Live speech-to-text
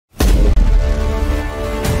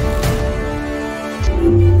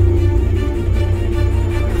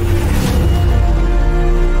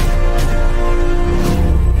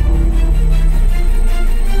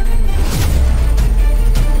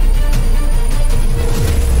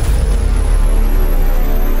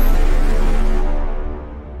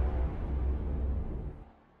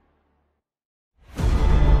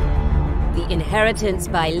Inheritance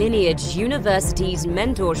by Lineage University's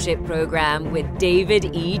mentorship program with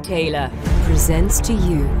David E. Taylor presents to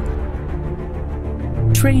you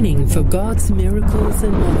Training for God's Miracles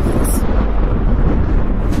and Wonders.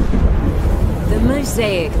 The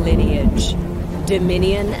Mosaic Lineage,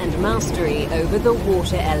 Dominion and Mastery over the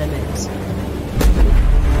Water Element.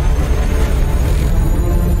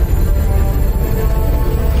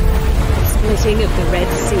 Splitting of the Red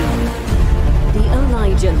Sea. The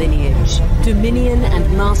Elijah Lineage, Dominion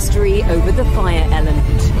and Mastery over the Fire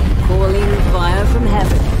Element. Calling fire from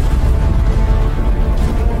heaven.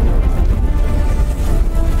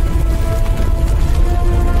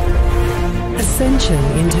 Ascension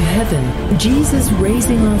into heaven, Jesus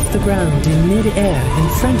raising off the ground in mid-air in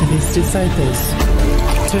front of his disciples,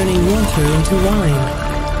 turning water into wine,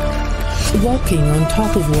 walking on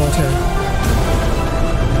top of water,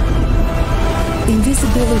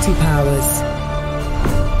 invisibility powers,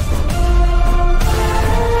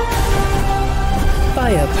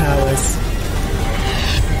 fire powers,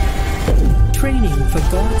 training for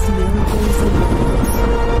God's miracles and wonders.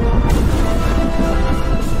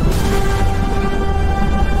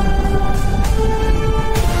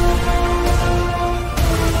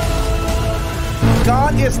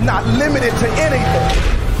 God is not limited to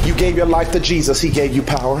anything. You gave your life to Jesus, He gave you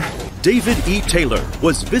power. David E. Taylor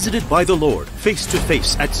was visited by the Lord face to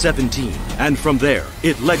face at 17, and from there,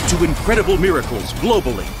 it led to incredible miracles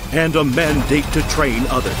globally and a mandate to train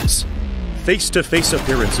others. Face-to-face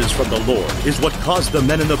appearances from the Lord is what caused the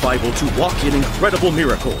men in the Bible to walk in incredible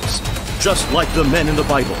miracles. Just like the men in the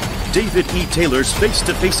Bible, David E. Taylor's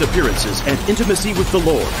face-to-face appearances and intimacy with the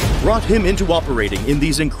Lord brought him into operating in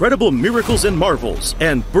these incredible miracles and marvels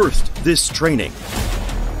and birthed this training.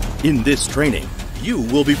 In this training, you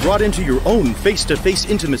will be brought into your own face-to-face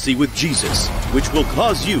intimacy with Jesus, which will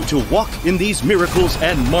cause you to walk in these miracles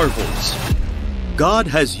and marvels. God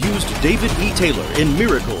has used David E. Taylor in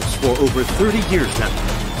miracles for over 30 years now.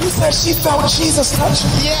 You said she felt Jesus touch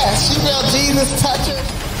her? Yeah, she felt Jesus touch her.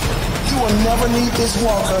 You will never need this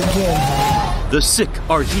walker again. The sick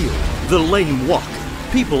are healed. The lame walk.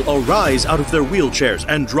 People arise out of their wheelchairs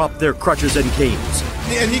and drop their crutches and canes.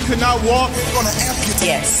 And he could not walk. They're going to amputate.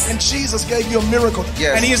 Yes. And Jesus gave you a miracle.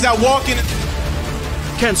 Yes. And he is not walking.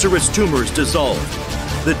 Cancerous tumors dissolved.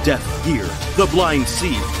 The deaf hear. The blind see.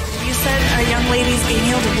 You said a young lady's being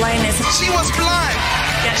healed of blindness. She was blind.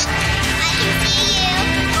 Yes.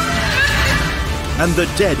 And the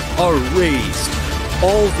dead are raised.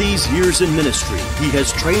 All these years in ministry, he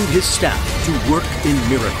has trained his staff to work in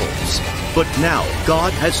miracles. But now,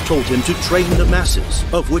 God has told him to train the masses,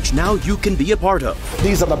 of which now you can be a part of.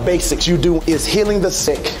 These are the basics. You do is healing the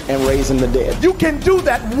sick and raising the dead. You can do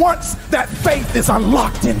that once that faith is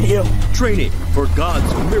unlocked in you. Training for God's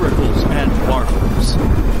miracles and marvels.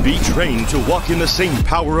 Be trained to walk in the same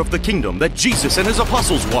power of the kingdom that Jesus and his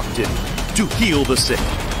apostles walked in, to heal the sick,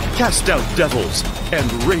 cast out devils,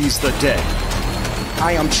 and raise the dead.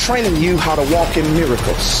 I am training you how to walk in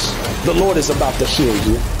miracles. The Lord is about to heal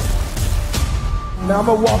you. Now I'm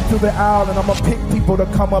going to walk through the aisle and I'm going to pick people to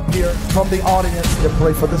come up here from the audience and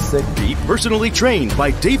pray for the sick. Be personally trained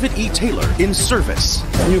by David E. Taylor in service.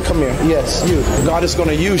 You come here. Yes, you. God is going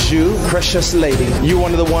to use you, precious lady. You're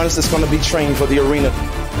one of the ones that's going to be trained for the arena.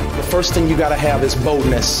 The first thing you got to have is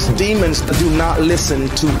boldness. Demons do not listen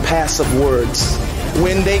to passive words.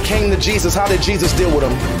 When they came to Jesus, how did Jesus deal with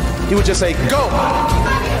them? He would just say, go.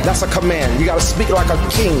 That's a command. You got to speak like a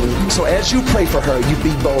king. So as you pray for her, you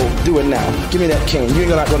be bold. Do it now. Give me that cane. You're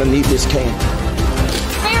not going to need this cane.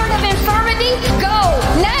 Spirit of infirmity, go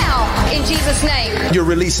now in Jesus' name. You're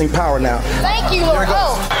releasing power now. Thank you, Lord.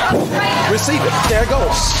 Receive it. There it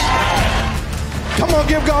goes. Come on,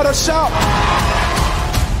 give God a shout.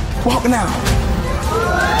 Walk now.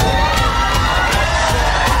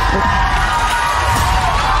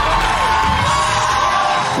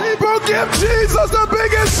 Give Jesus the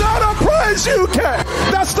biggest shout of praise you can.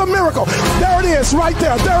 That's the miracle. There it is, right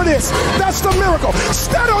there. There it is. That's the miracle.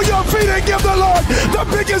 Stand on your feet and give the Lord the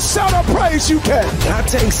biggest shout of praise you can. I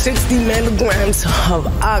take 60 milligrams of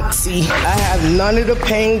Oxy. I have none of the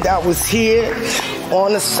pain that was here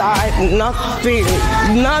on the side. Nothing.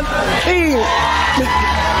 Nothing.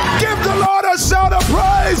 Give the Lord a shout of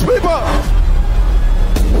praise, people.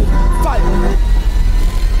 Fight.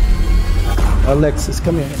 Alexis,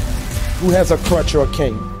 come here. Who has a crutch or a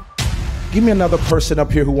cane? Give me another person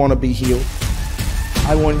up here who want to be healed.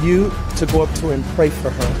 I want you to go up to her and pray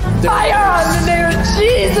for her. Fire in the name of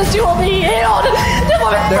Jesus, you will be healed. This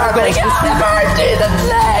woman is get out of her in Jesus'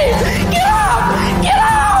 name. Get out! Get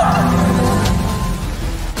out!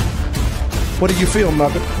 What do you feel,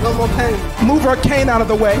 mother? No more pain. Move her cane out of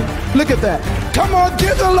the way. Look at that. Come on,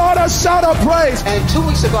 give the Lord a shout of praise. And 2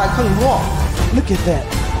 weeks ago, I couldn't walk. Look at that.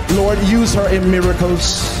 Lord, use her in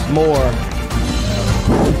miracles more.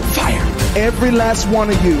 Fire. Every last one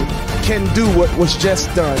of you can do what was just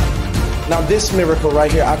done. Now this miracle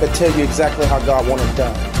right here, I could tell you exactly how God wanted it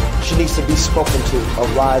done. She needs to be spoken to.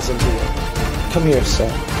 Arise and heal. Come here, sir.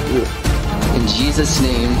 You. In Jesus'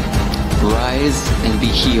 name, rise and be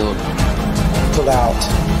healed. Pull out.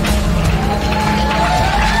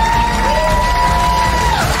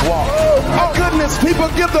 Walk. Oh goodness, people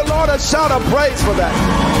give the Lord a shout of praise for that.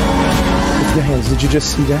 Lift your hands. Did you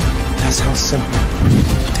just see that? That's how simple.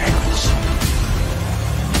 There it goes.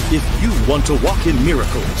 If you want to walk in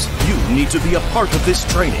miracles, you need to be a part of this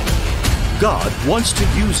training. God wants to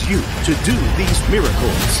use you to do these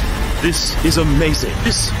miracles. This is amazing.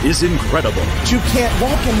 This is incredible. You can't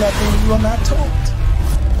walk in nothing you are not taught.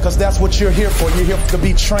 Because that's what you're here for. You're here to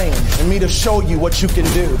be trained and me to show you what you can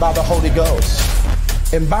do by the Holy Ghost.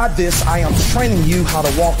 And by this, I am training you how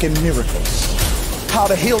to walk in miracles. How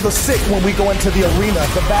to heal the sick when we go into the arena,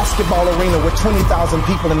 the basketball arena with 20,000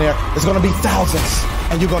 people in there. There's going to be thousands,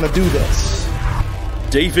 and you're going to do this.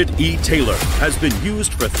 David E. Taylor has been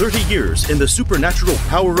used for 30 years in the supernatural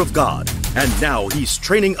power of God, and now he's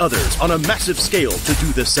training others on a massive scale to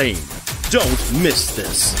do the same. Don't miss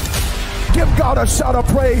this. Give God a shout of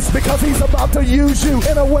praise because he's about to use you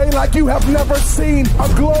in a way like you have never seen. A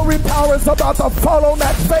glory power is about to fall on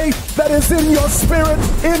that faith that is in your spirit,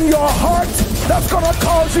 in your heart, that's going to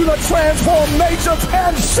cause you to transform nations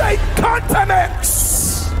and shake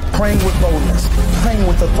continents. Praying with boldness, praying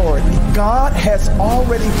with authority. God has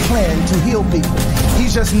already planned to heal people. He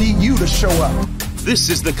just needs you to show up. This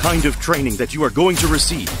is the kind of training that you are going to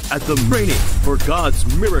receive at the Training for God's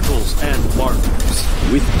Miracles and Marvels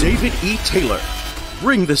with David E. Taylor.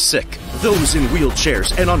 Bring the sick, those in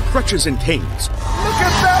wheelchairs and on crutches and canes. Look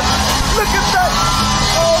at that! Look at that!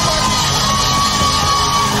 Oh my!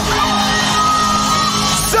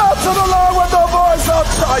 Shout to the Lord with the voice of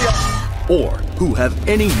triumph! Or who have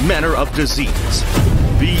any manner of disease.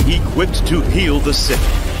 Be equipped to heal the sick.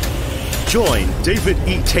 Join David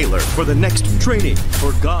E. Taylor for the next Training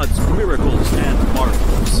for God's Miracles and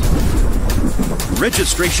Marvels.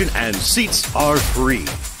 Registration and seats are free.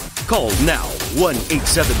 Call now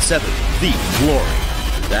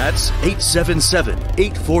 1-877-THE-GLORY. That's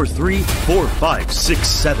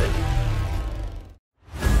 877-843-4567.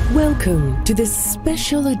 Welcome to this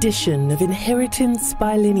special edition of Inheritance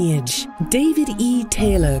by Lineage. David E.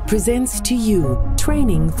 Taylor presents to you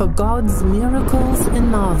Training for God's Miracles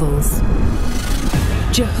and Marvels.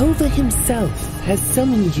 Jehovah himself has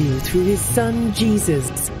summoned you through his Son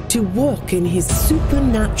Jesus to walk in his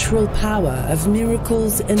supernatural power of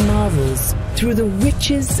miracles and marvels through the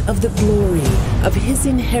riches of the glory of his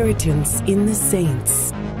inheritance in the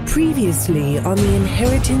saints. Previously on the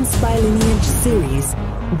Inheritance by Lineage series,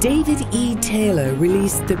 David E. Taylor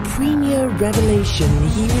released the premier revelation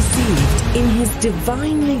he received in his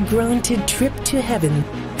divinely granted trip to heaven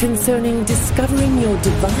concerning discovering your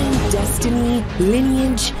divine destiny,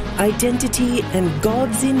 lineage, identity, and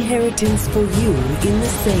God's inheritance for you in the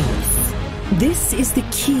saints. This is the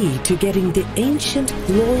key to getting the ancient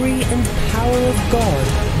glory and power of God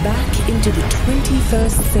back into the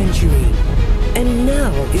 21st century. And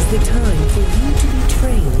now is the time for you to be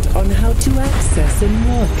trained on how to access and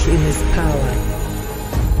walk in this power.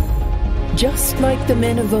 Just like the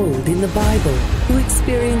men of old in the Bible who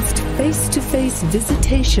experienced face-to-face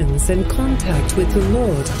visitations and contact with the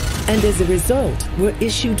Lord, and as a result were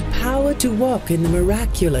issued power to walk in the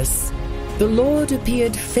miraculous, the Lord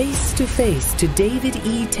appeared face-to-face to David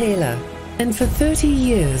E. Taylor, and for 30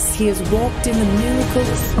 years he has walked in the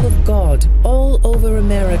miracles of God all over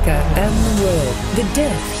America and the world. The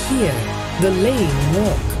deaf hear, the lame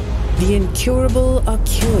walk, the incurable are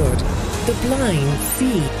cured, the blind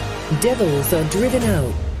see, devils are driven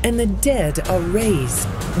out, and the dead are raised.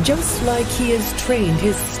 Just like he has trained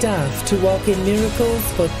his staff to walk in miracles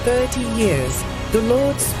for 30 years, the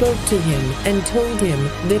Lord spoke to him and told him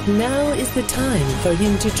that now is the time for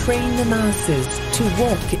him to train the masses to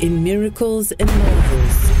walk in miracles and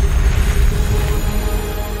marvels.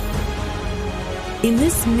 In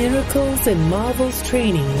this miracles and marvels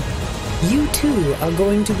training, you too are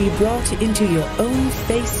going to be brought into your own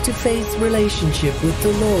face-to-face relationship with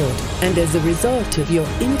the Lord, and as a result of your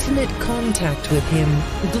intimate contact with him,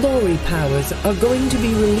 glory powers are going to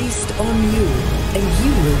be released on you, and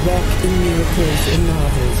you will walk in miracles and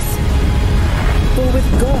marvels. For with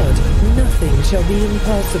God, nothing shall be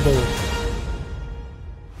impossible.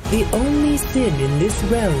 The only sin in this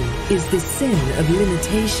realm is the sin of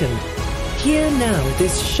limitation. Hear now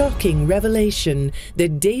this shocking revelation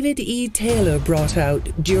that David E. Taylor brought out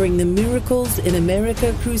during the Miracles in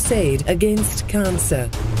America crusade against cancer.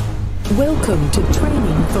 Welcome to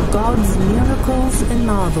Training for God's Miracles and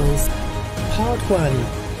Marvels, Part 1.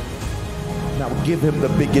 Now give him the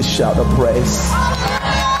biggest shout of praise.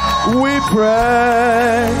 We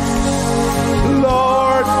pray,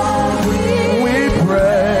 Lord, we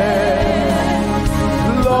pray,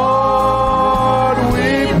 Lord,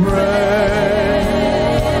 we pray.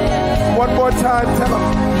 One more time, tell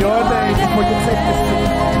him your name before you take this seat.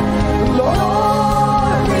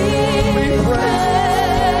 Lord, we pray.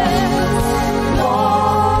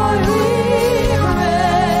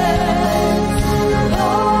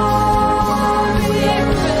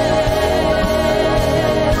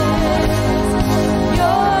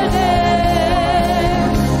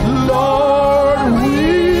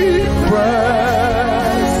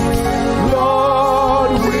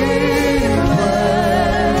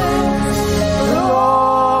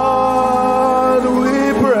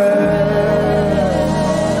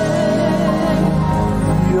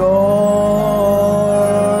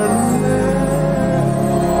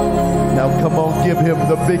 Give him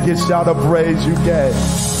the biggest shout of praise you can.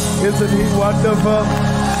 Isn't he wonderful?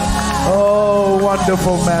 Oh,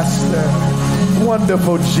 wonderful Master,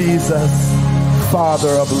 wonderful Jesus, Father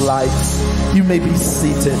of lights. You may be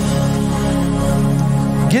seated.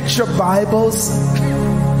 Get your Bibles.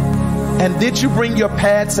 And did you bring your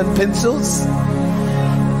pads and pencils?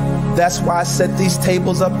 That's why I set these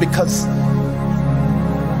tables up, because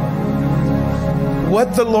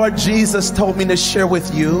what the Lord Jesus told me to share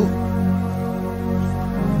with you,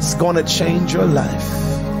 it's going to change your life.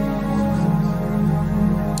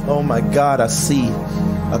 Oh my God, I see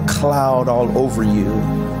a cloud all over you.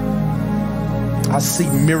 I see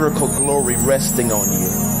miracle glory resting on you.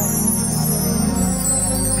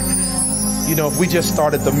 You know, if we just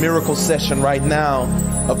started the miracle session right now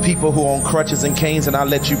of people who are on crutches and canes, and I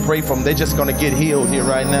let you pray for them, they're just going to get healed here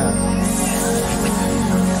right now.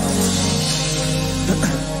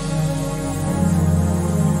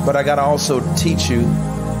 But I got to also teach you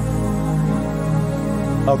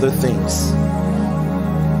other things.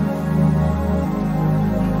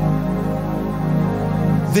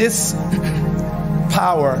 This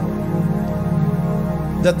power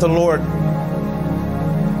that the Lord,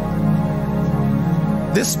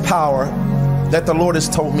 has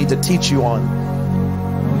told me to teach you on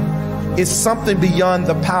is something beyond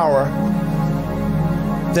the power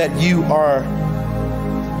that you are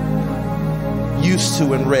used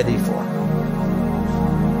to and ready for,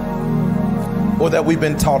 or that we've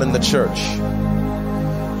been taught in the church.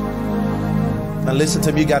 Now listen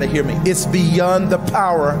to me, you got to hear me. It's beyond the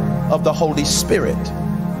power of the Holy Spirit.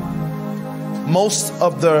 Most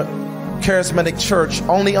of the charismatic church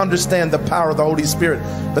only understand the power of the Holy Spirit,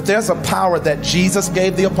 but there's a power that Jesus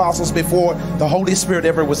gave the apostles before the Holy Spirit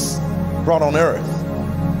ever was brought on earth.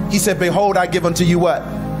 He said, behold, I give unto you what?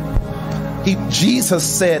 Jesus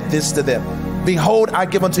said this to them. Behold, I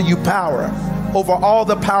give unto you power over all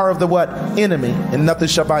the power of the what? Enemy, and nothing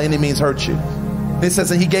shall by any means hurt you. It says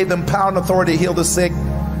that he gave them power and authority to heal the sick,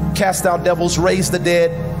 cast out devils, raise the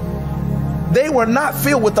dead. They were not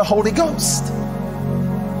filled with the Holy Ghost.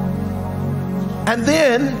 And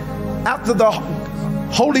then after the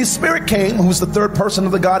Holy Spirit came, who's the third person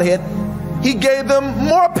of the Godhead, he gave them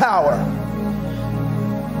more power.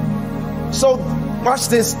 So watch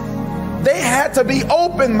this. They had to be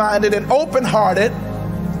open-minded and open-hearted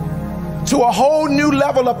to a whole new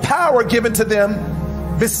level of power given to them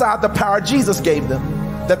beside the power Jesus gave them,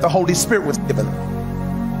 that the Holy Spirit was given them.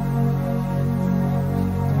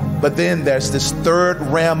 But then there's this third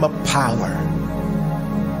realm of power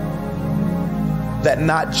that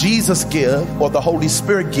not Jesus gives or the Holy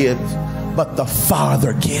Spirit gives, but the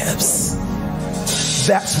Father gives.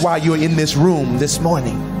 That's why you're in this room this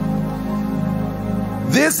morning.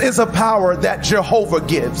 This is a power that Jehovah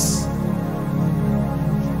gives.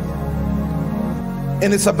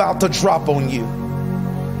 And it's about to drop on you.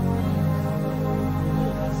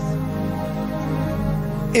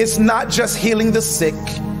 It's not just healing the sick.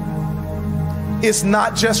 It's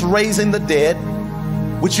not just raising the dead,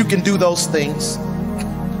 which you can do those things.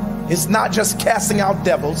 It's not just casting out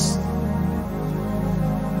devils.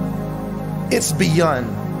 It's beyond.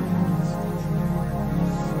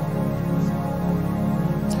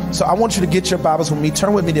 So I want you to get your Bibles with me.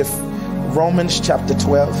 Turn with me to Romans chapter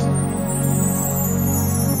 12.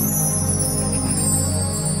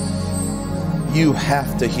 You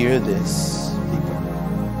have to hear this, people.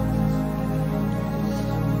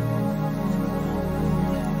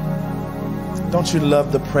 Don't you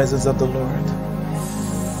love the presence of the Lord?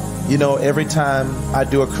 You know, every time I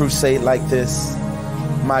do a crusade like this,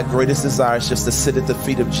 my greatest desire is just to sit at the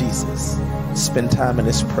feet of Jesus, spend time in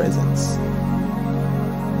his presence.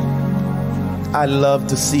 I love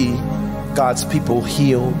to see God's people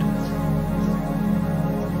healed,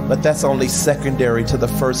 but that's only secondary to the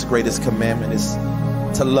first greatest commandment, is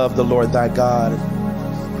to love the Lord thy God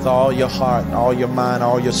with all your heart, all your mind,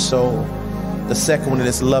 all your soul. The second one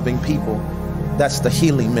is loving people. That's the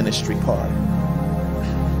healing ministry part.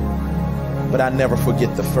 But I never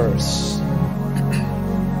forget the first.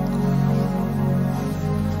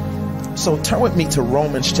 So turn with me to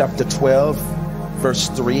Romans chapter 12, verse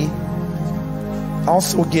 3.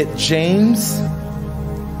 Also get James,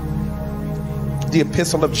 the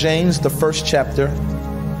epistle of James, the first chapter,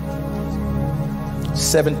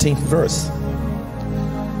 17th verse.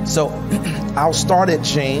 So I'll start at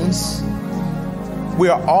James. We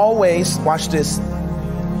are always, watch this,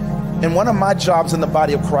 and one of my jobs in the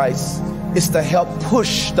body of Christ is to help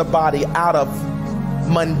push the body out of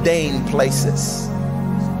mundane places.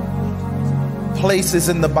 Places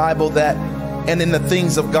in the Bible that, and in the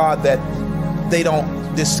things of God that they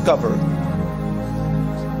don't discover.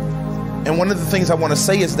 And one of the things I want to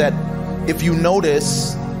say is that if you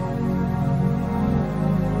notice,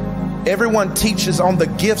 everyone teaches on the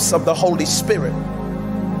gifts of the Holy Spirit.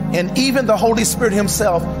 And even the Holy Spirit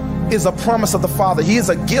himself is a promise of the Father. He is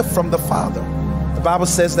a gift from the Father. The Bible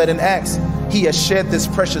says that in Acts, he has shared this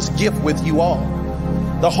precious gift with you all.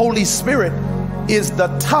 The Holy Spirit is the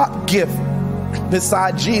top gift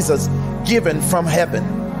beside Jesus given from heaven.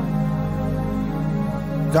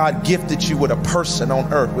 God gifted you with a person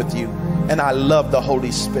on earth with you. And I love the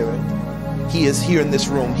Holy Spirit. He is here in this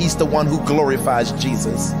room. He's the one who glorifies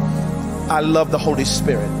Jesus. I love the Holy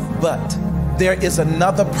Spirit. But there is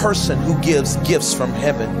another person who gives gifts from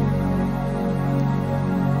heaven.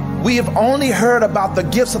 We have only heard about the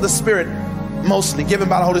gifts of the Spirit, mostly given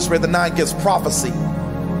by the Holy Spirit, the 9 gifts: prophecy,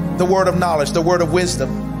 the word of knowledge, the word of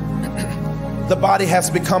wisdom. The body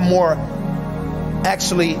has become more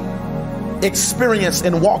actually experienced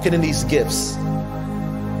in walking in these gifts.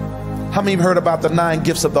 How many have heard about the 9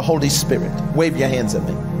 gifts of the Holy Spirit? Wave your hands at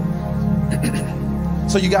me.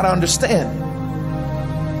 So you got to understand,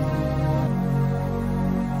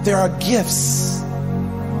 there are gifts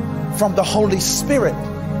from the Holy Spirit.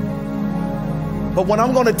 But what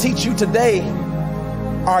I'm going to teach you today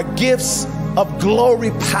are gifts of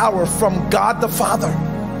glory, power from God the Father.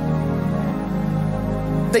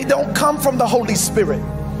 They don't come from the Holy Spirit.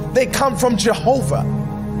 They come from Jehovah.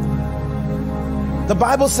 The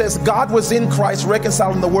Bible says God was in Christ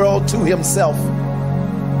reconciling the world to himself.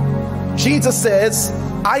 Jesus says,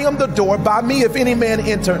 I am the door. By me, if any man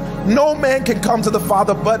enter, no man can come to the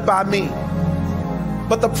Father but by me.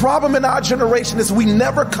 But the problem in our generation is we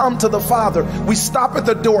never come to the Father. We stop at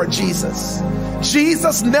the door, Jesus.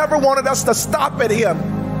 Jesus never wanted us to stop at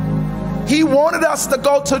him. He wanted us to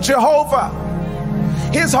go to Jehovah.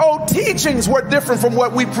 His whole teachings were different from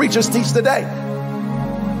what we preachers teach today.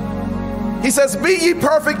 He says, be ye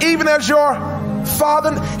perfect even as your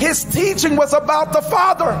Father. His teaching was about the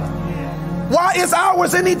Father. Why is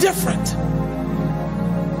ours any different?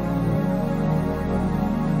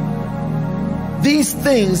 These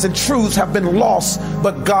things and truths have been lost,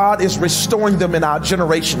 but God is restoring them in our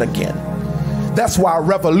generation again. That's why a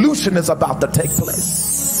revolution is about to take place.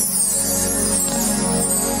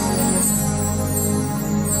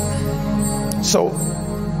 So,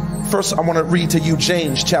 first I want to read to you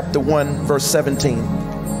James chapter 1, verse 17.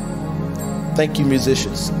 Thank you,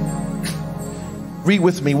 musicians. Read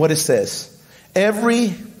with me what it says.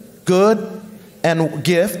 Every good and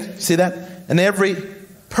gift, see that? And every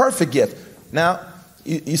perfect gift. Now,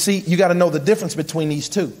 you see, you got to know the difference between these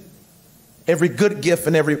two. Every good gift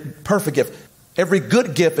and every perfect gift. Every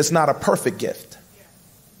good gift is not a perfect gift.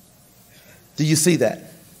 Do you see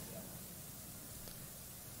that?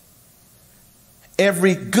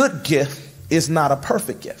 Every good gift is not a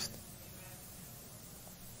perfect gift.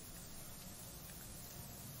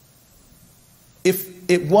 If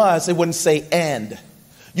it was, it wouldn't say and.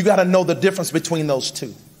 You got to know the difference between those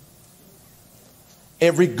two.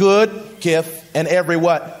 Every good gift and every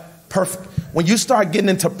what? Perfect. When you start getting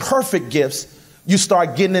into perfect gifts, you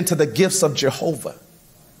start getting into the gifts of Jehovah.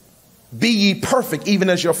 Be ye perfect, even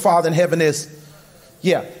as your Father in heaven is.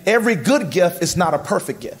 Yeah, every good gift is not a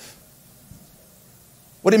perfect gift.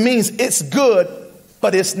 What it means, it's good,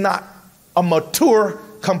 but it's not a mature,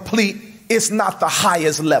 complete, it's not the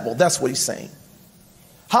highest level. That's what he's saying.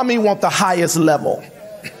 How many want the highest level?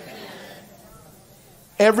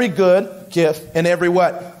 Every good gift and every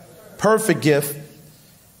what? Perfect gift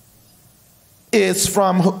is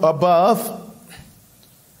from above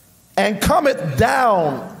and cometh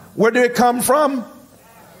down. Where did it come from?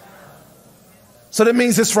 So that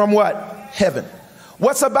means it's from what? Heaven.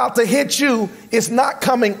 What's about to hit you is not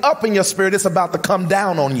coming up in your spirit. It's about to come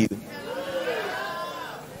down on you.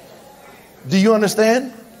 Do you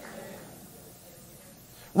understand?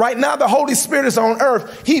 Right now, the Holy Spirit is on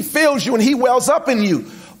earth. He fills you and he wells up in you.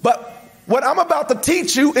 But what I'm about to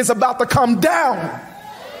teach you is about to come down.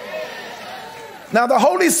 Now, the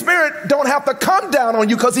Holy Spirit don't have to come down on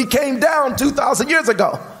you because he came down 2,000 years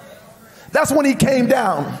ago. That's when he came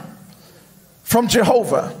down from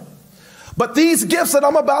Jehovah. But these gifts that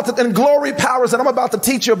I'm about to, and glory powers that I'm about to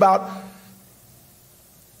teach you about,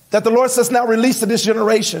 that the Lord says now release to this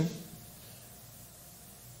generation,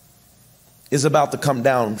 is about to come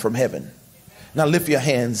down from heaven. Now lift your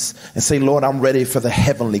hands and say, Lord, I'm ready for the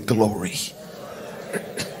heavenly glory.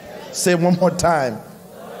 Say it one more time.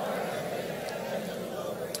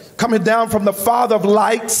 Coming down from the Father of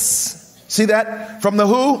lights. See that? From the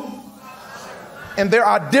who? And there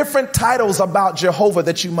are different titles about Jehovah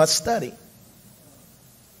that you must study.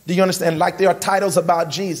 Do you understand? Like there are titles about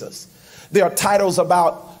Jesus. There are titles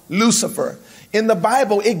about Lucifer. In the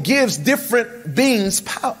Bible, it gives different beings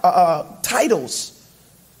titles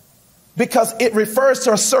because it refers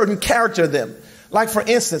to a certain character of them. Like for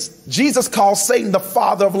instance, Jesus calls Satan the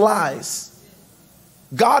father of lies.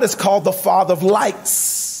 God is called the father of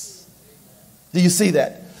lights. Do you see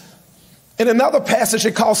that? In another passage,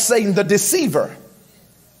 it calls Satan the deceiver.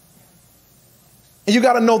 And you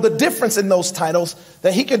got to know the difference in those titles,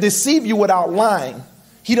 that he can deceive you without lying.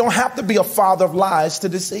 He don't have to be a father of lies to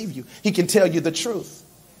deceive you. He can tell you the truth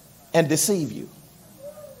and deceive you.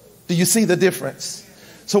 Do you see the difference?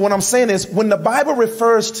 So what I'm saying is, when the Bible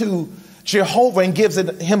refers to Jehovah and gives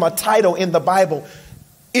him a title in the Bible,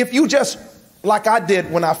 if you just, like I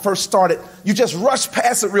did when I first started, you just rush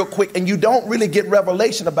past it real quick and you don't really get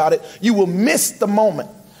revelation about it, you will miss the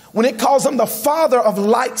moment. When it calls him the Father of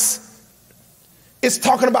lights, it's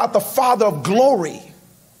talking about the Father of glory.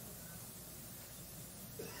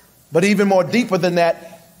 But even more deeper than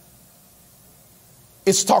that,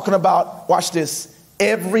 it's talking about, watch this,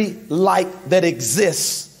 every light that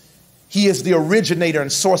exists. He is the originator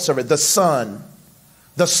and source of it. The sun,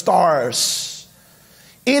 the stars,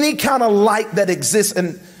 any kind of light that exists.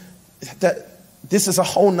 And this is a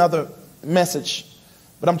whole nother message.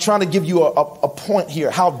 But I'm trying to give you a point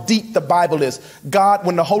here, how deep the Bible is. God,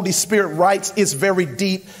 when the Holy Spirit writes, it's very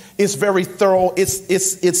deep, it's very thorough,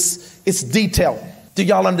 it's detailed. Do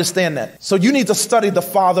y'all understand that? So you need to study the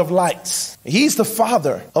Father of lights. He's the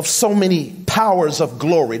Father of so many powers of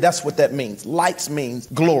glory. That's what that means. Lights means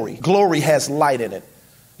glory. Glory has light in it.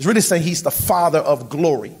 It's really saying he's the Father of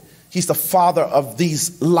glory. He's the Father of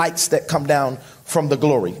these lights that come down from the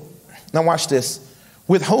glory. Now watch this.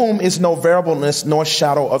 With whom is no variableness nor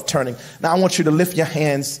shadow of turning. Now I want you to lift your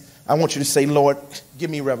hands. I want you to say, Lord, give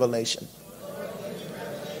me revelation.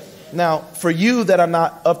 Now, for you that are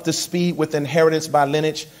not up to speed with inheritance by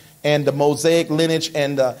lineage and the Mosaic lineage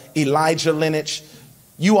and the Elijah lineage,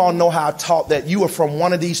 you all know how I taught that you are from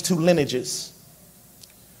one of these two lineages.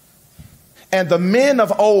 And the men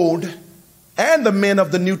of old and the men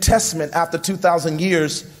of the New Testament after 2,000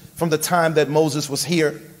 years from the time that Moses was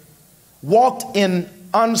here walked in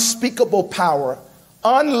unspeakable power,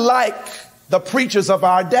 unlike the preachers of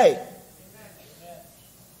our day.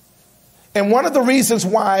 And one of the reasons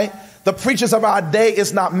why the preachers of our day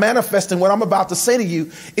is not manifesting what I'm about to say to you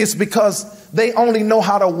is because they only know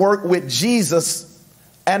how to work with Jesus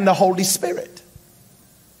and the Holy Spirit.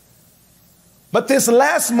 But this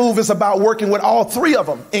last move is about working with all three of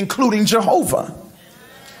them, including Jehovah.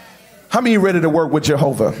 How many are ready to work with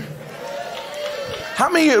Jehovah? How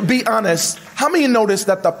many, be honest, how many notice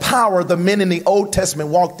that the power the men in the Old Testament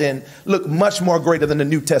walked in looked much more greater than the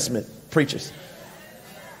New Testament preachers?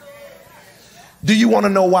 Do you want to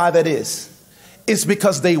know why that is? It's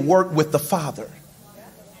because they work with the Father.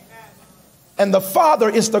 And the Father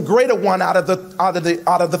is the greater one out of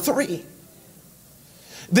the three.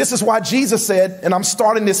 This is why Jesus said, and I'm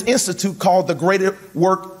starting this institute called the Greater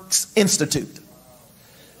Works Institute.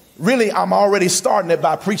 Really, I'm already starting it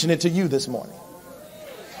by preaching it to you this morning.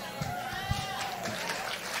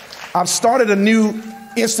 I've started a new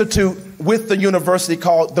institute with the university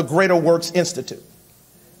called the Greater Works Institute.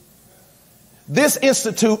 This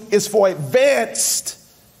institute is for advanced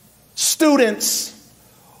students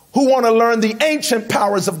who want to learn the ancient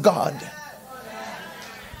powers of God.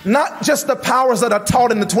 Not just the powers that are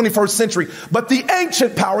taught in the 21st century, but the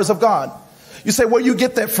ancient powers of God. You say, where you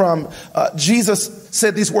get that from? Jesus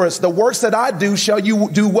said these words, the works that I do shall you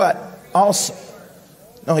do what? Also.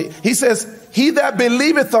 No, he says, he that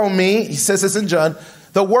believeth on me, he says this in John,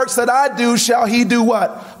 The works that I do shall he do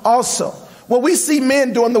what? Also. Well, we see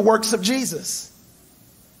men doing the works of Jesus.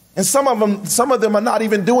 And some of them are not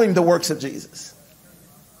even doing the works of Jesus.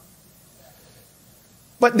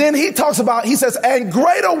 But then he talks about, he says, and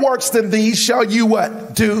greater works than these shall you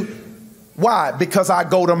what? Do. Why? Because I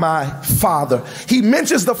go to my Father. He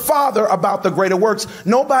mentions the Father about the greater works.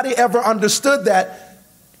 Nobody ever understood that.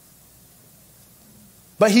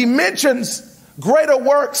 But he mentions greater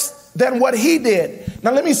works than what he did.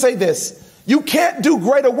 Now let me say this. You can't do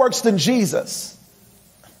greater works than Jesus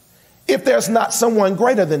if there's not someone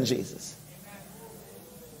greater than Jesus.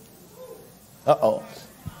 Uh-oh.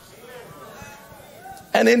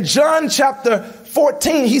 And in John chapter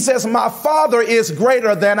 14, he says, my Father is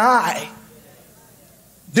greater than I.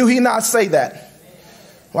 Do he not say that?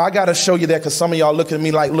 Well, I got to show you that because some of y'all look at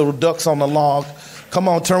me like little ducks on the log. Come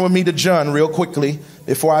on, turn with me to John real quickly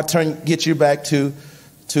before I get you back to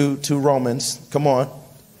Romans. Come on.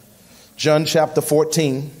 John chapter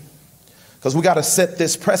 14. Because we got to set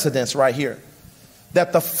this precedence right here.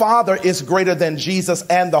 That the Father is greater than Jesus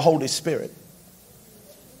and the Holy Spirit.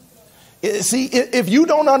 See, if you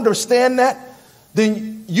don't understand that,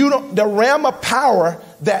 then the realm of power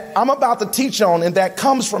that I'm about to teach on and that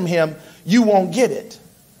comes from him, you won't get it.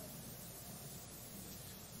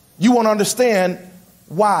 You won't understand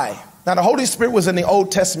why. Now, the Holy Spirit was in the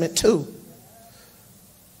Old Testament too.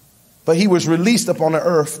 But he was released upon the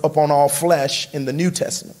earth, upon all flesh in the New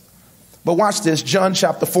Testament. But watch this, John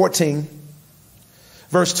chapter 14,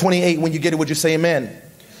 verse 28. When you get it, would you say amen?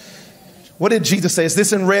 What did Jesus say? Is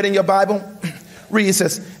this in red in your Bible? Read, it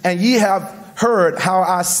says, and ye have heard how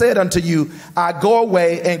I said unto you, I go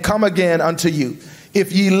away and come again unto you.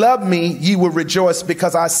 If ye love me, ye will rejoice,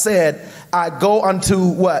 because I said, I go unto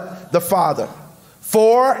what? The Father.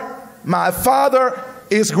 For my Father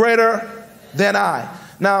is greater than I.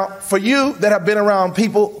 Now, for you that have been around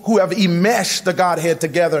people who have enmeshed the Godhead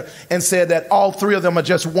together and said that all three of them are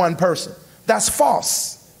just one person, that's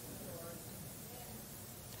false.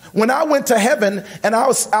 When I went to heaven and I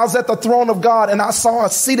was at the throne of God and I saw a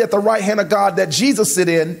seat at the right hand of God that Jesus sit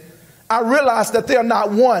in, I realized that they're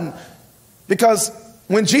not one. Because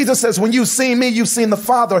when Jesus says, when you've seen me, you've seen the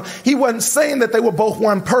Father, he wasn't saying that they were both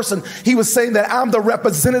one person. He was saying that I'm the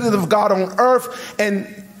representative of God on earth.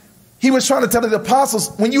 And he was trying to tell the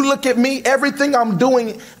apostles, when you look at me, everything I'm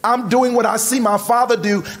doing what I see my Father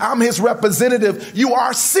do. I'm his representative. You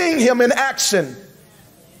are seeing him in action.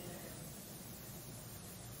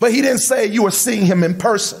 But he didn't say you were seeing him in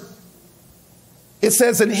person. It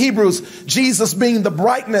says in Hebrews, Jesus being the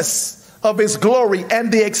brightness of his glory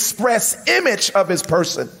and the express image of his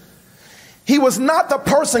person. He was not the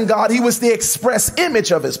person God, he was the express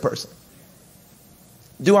image of his person.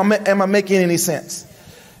 Am I making any sense?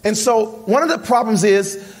 And so one of the problems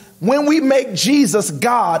is when we make Jesus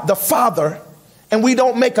God, the Father, and we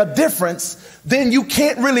don't make a difference, then you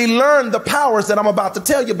can't really learn the powers that I'm about to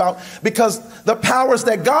tell you about, because the powers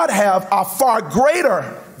that God have are far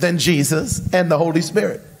greater than Jesus and the Holy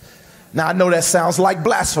Spirit. Now, I know that sounds like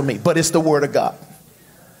blasphemy, but it's the word of God.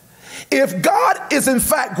 If God is in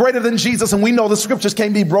fact greater than Jesus, and we know the scriptures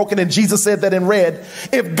can't be broken, and Jesus said that in red,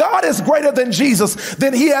 if God is greater than Jesus,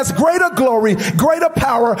 then he has greater glory, greater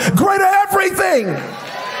power, greater everything.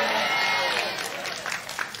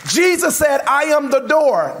 Jesus said, I am the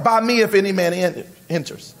door, by me if any man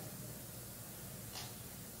enters.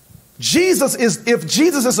 If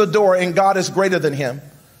Jesus is a door and God is greater than him,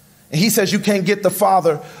 and he says you can't get the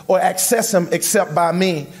Father or access him except by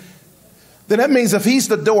me, then that means if he's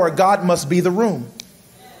the door, God must be the room.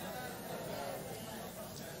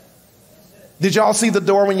 Did y'all see the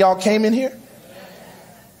door when y'all came in here?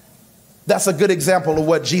 That's a good example of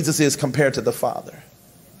what Jesus is compared to the Father.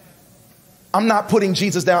 I'm not putting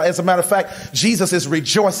Jesus down. As a matter of fact, Jesus is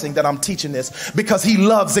rejoicing that I'm teaching this because he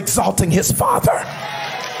loves exalting his Father.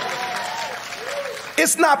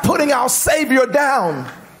 It's not putting our Savior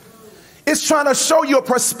down. It's trying to show you a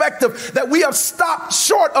perspective that we have stopped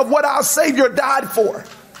short of what our Savior died for.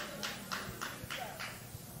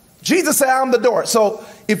 Jesus said, I'm the door. So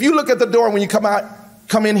if you look at the door when you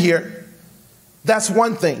come in here, that's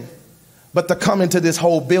one thing. But to come into this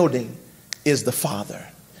whole building is the Father.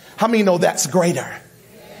 How many know that's greater?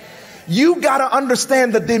 You got to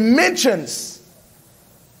understand the dimensions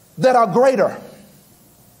that are greater.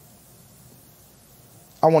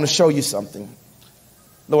 I want to show you something.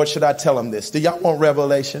 Lord, should I tell them this? Do y'all want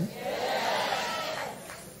revelation?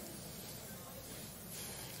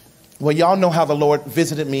 Well, y'all know how the Lord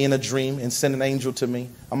visited me in a dream and sent an angel to me.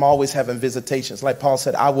 I'm always having visitations. Like Paul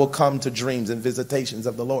said, I will come to dreams and visitations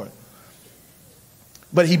of the Lord.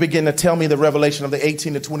 But he began to tell me the revelation of the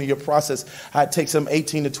 18 to 20 year process. How it takes him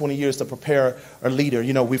 18 to 20 years to prepare a leader.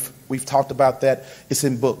 You know, we've talked about that. It's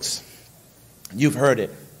in books. You've heard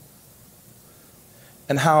it.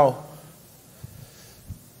 And how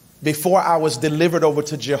before I was delivered over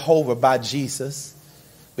to Jehovah by Jesus,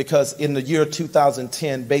 because in the year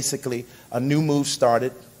 2010, basically a new move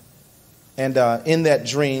started. And in that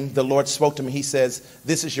dream, the Lord spoke to me. He says,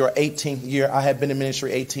 this is your 18th year. I had been in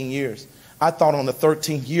ministry 18 years. I thought on the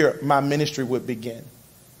 13th year, my ministry would begin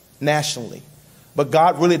nationally. But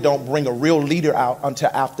God really don't bring a real leader out until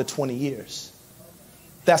after 20 years.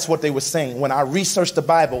 That's what they were saying. When I researched the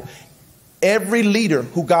Bible, every leader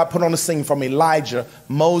who God put on the scene, from Elijah,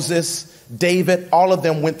 Moses, David, all of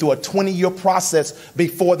them went through a 20-year process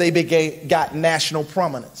before they got national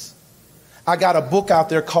prominence. I got a book out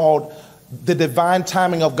there called The Divine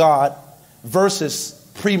Timing of God versus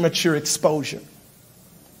Premature Exposure.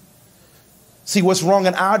 See, what's wrong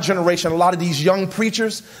in our generation, a lot of these young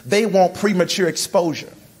preachers, they want premature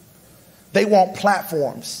exposure. They want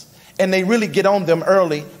platforms. And they really get on them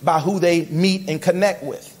early by who they meet and connect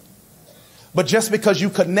with. But just because you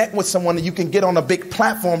connect with someone and you can get on a big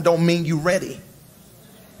platform don't mean you're ready.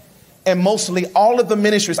 And mostly all of the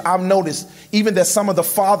ministries I've noticed, even that some of the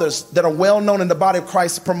fathers that are well known in the body of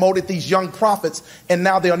Christ promoted these young prophets, and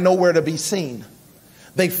now they are nowhere to be seen.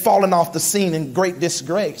 They've fallen off the scene in great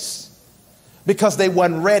disgrace because they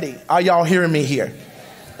wasn't ready. Are y'all hearing me here?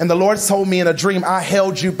 And the Lord told me in a dream, I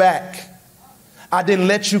held you back. I didn't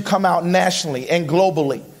let you come out nationally and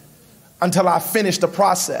globally until I finished the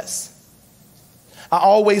process. I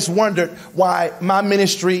always wondered why my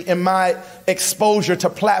ministry and my exposure to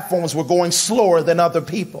platforms were going slower than other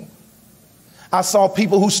people. I saw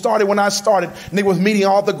people who started when I started, and they were meeting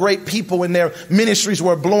all the great people, and their ministries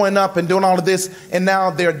were blowing up and doing all of this, and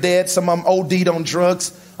now they're dead. Some of them OD'd on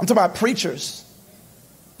drugs. I'm talking about preachers.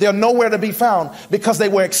 They're nowhere to be found because they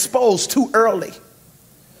were exposed too early.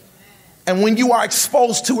 And when you are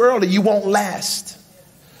exposed too early, you won't last.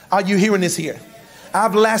 Are you hearing this here?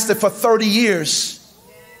 I've lasted for 30 years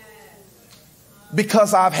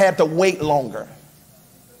because I've had to wait longer.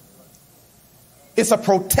 It's a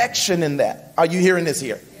protection in that. Are you hearing this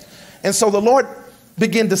here? And so the Lord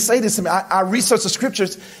began to say this to me. I researched the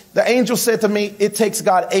scriptures. The angel said to me, it takes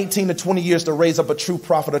God 18 to 20 years to raise up a true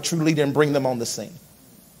prophet, a true leader, and bring them on the scene.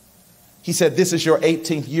 He said, this is your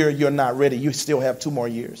 18th year. You're not ready. You still have 2 more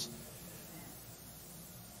years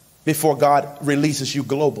before God releases you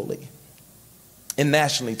globally and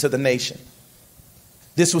nationally to the nation.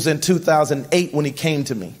 This was in 2008 when he came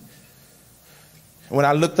to me. When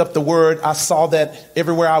I looked up the word, I saw that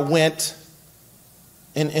everywhere I went,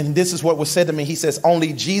 and this is what was said to me. He says,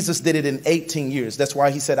 only Jesus did it in 18 years. That's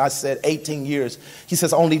why he said, I said 18 years. He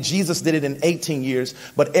says, only Jesus did it in 18 years,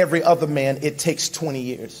 but every other man, it takes 20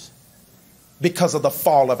 years because of the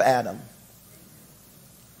fall of Adam.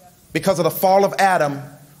 Because of the fall of Adam,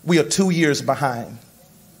 we are 2 years behind.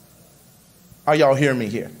 Are y'all hearing me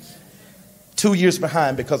here? 2 years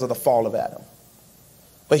behind because of the fall of Adam.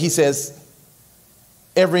 But he says,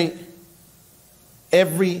 every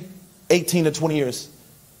 18 to 20 years.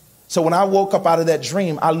 So when I woke up out of that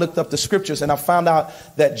dream, I looked up the scriptures and I found out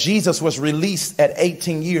that Jesus was released at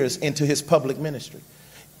 18 years into his public ministry.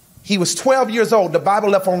 He was 12 years old. The Bible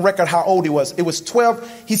left on record how old he was. It was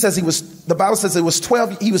 12. He says the Bible says it was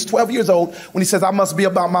 12. He was 12 years old when he says, I must be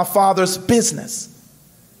about my Father's business.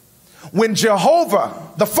 When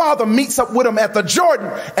Jehovah, the Father, meets up with him at the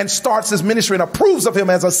Jordan and starts his ministry and approves of him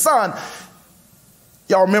as a son.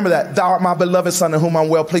 Y'all remember that? Thou art my beloved son in whom I'm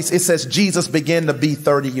well pleased. It says Jesus began to be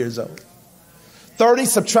 30 years old. 30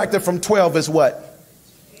 subtracted from 12 is what?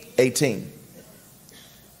 18.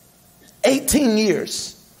 18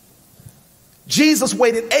 years. Jesus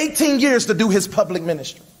waited 18 years to do his public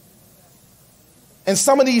ministry. And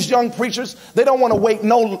some of these young preachers, they don't want to wait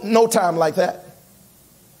no time like that.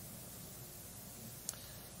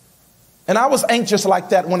 And I was anxious like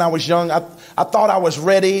that when I was young. I thought I was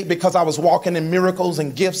ready because I was walking in miracles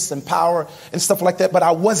and gifts and power and stuff like that. But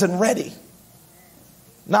I wasn't ready.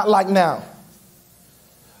 Not like now.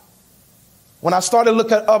 When I started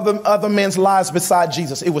looking at other men's lives beside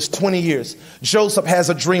Jesus, it was 20 years. Joseph has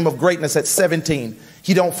a dream of greatness at 17.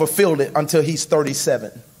 He don't fulfill it until he's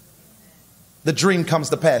 37. The dream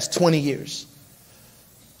comes to pass, 20 years.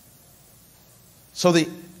 So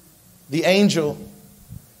the angel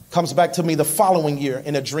comes back to me the following year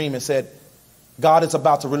in a dream and said, God is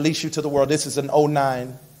about to release you to the world. This is in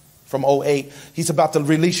 09 from 08. He's about to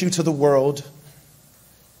release you to the world.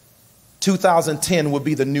 2010 will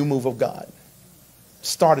be the new move of God.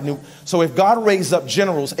 Start a new. So if God raised up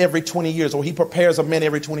generals every 20 years, or he prepares a men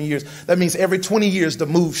every 20 years, that means every 20 years the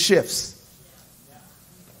move shifts.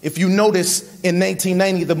 If you notice in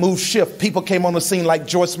 1990, the move shift. People came on the scene like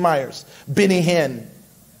Joyce Myers, Benny Hinn,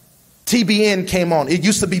 TBN came on. It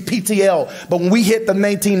used to be PTL, but when we hit the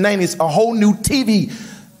 1990s, a whole new TV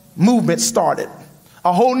movement started.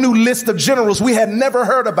 A whole new list of generals we had never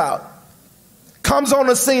heard about comes on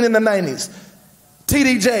the scene in the 90s.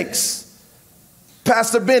 T.D. Jakes,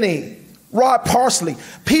 Pastor Benny, Rod Parsley,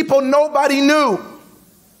 people nobody knew.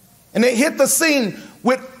 And they hit the scene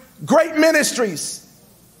with great ministries.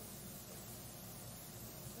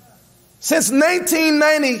 Since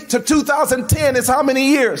 1990 to 2010 is how many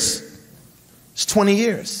years? It's 20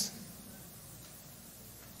 years.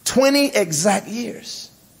 20 exact years.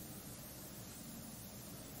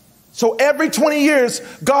 So every 20 years,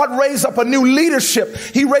 God raises up a new leadership.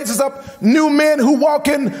 He raises up new men who walk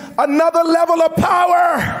in another level of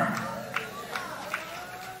power.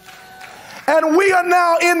 And we are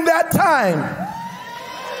now in that time.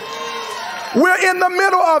 We're in the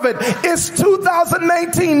middle of it. It's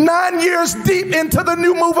 2019, 9 years deep into the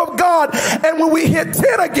new move of God. And when we hit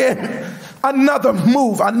 10 again, another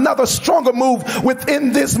move, another stronger move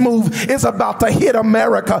within this move is about to hit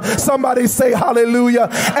America. Somebody say hallelujah.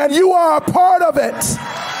 And you are a part of it.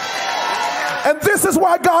 And this is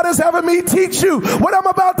why God is having me teach you what I'm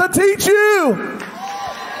about to teach you.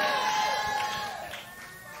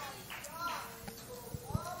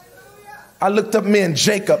 I looked up men.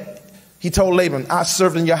 Jacob, he told Laban, I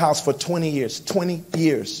served in your house for 20 years. 20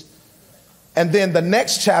 years. And then the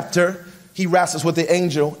next chapter, he wrestles with the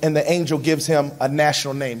angel, and the angel gives him a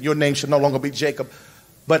national name. Your name should no longer be Jacob,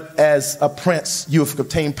 but as a prince, you have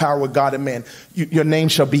obtained power with God and man. Your name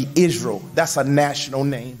shall be Israel. That's a national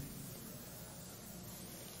name.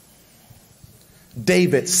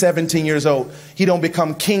 David, 17 years old, he don't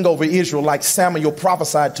become king over Israel like Samuel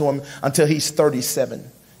prophesied to him until he's 37.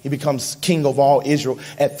 He becomes king of all Israel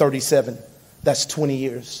at 37. That's 20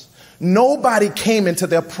 years. Nobody came into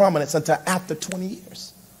their prominence until after 20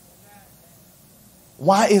 years.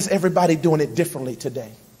 Why is everybody doing it differently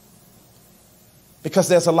today? Because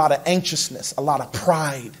there's a lot of anxiousness, a lot of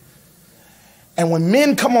pride. And when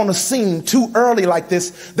men come on the scene too early like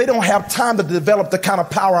this, they don't have time to develop the kind of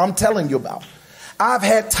power I'm telling you about. I've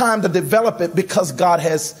had time to develop it because God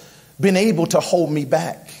has been able to hold me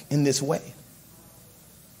back in this way.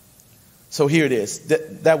 So here it is.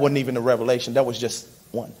 That wasn't even a revelation. That was just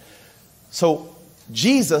one. So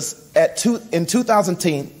Jesus, in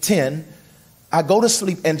 2010, I go to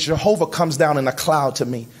sleep and Jehovah comes down in a cloud to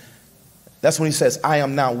me. That's when he says, I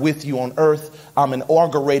am now with you on earth. I'm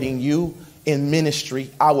inaugurating you in ministry.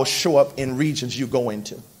 I will show up in regions you go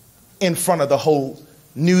into, in front of the whole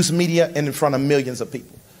news media and in front of millions of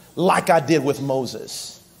people, like I did with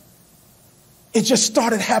Moses. It just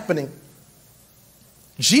started happening.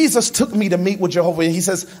 Jesus took me to meet with Jehovah. He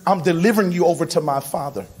says, I'm delivering you over to my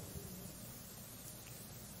Father.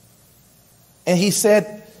 And he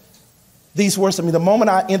said these words to me. The moment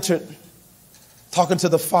I entered talking to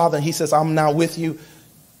the Father, he says, I'm now with you.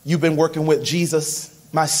 You've been working with Jesus,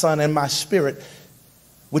 my Son, and my Spirit,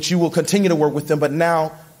 which you will continue to work with them, but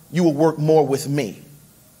now you will work more with me.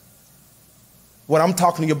 What I'm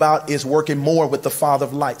talking to you about is working more with the Father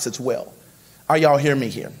of lights as well. Are y'all hearing me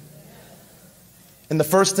here? And the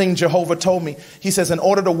first thing Jehovah told me, he says, in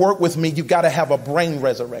order to work with me, you got to have a brain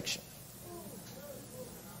resurrection.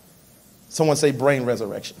 Someone say brain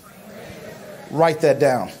resurrection. Write that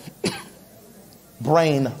down.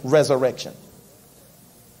 Brain resurrection.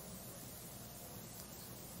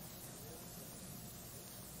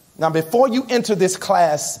 Now, before you enter this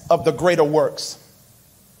class of the greater works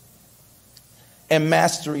and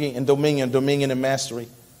mastery and dominion and mastery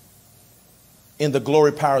in the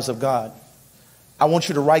glory powers of God, I want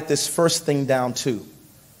you to write this first thing down too.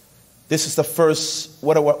 This is the first,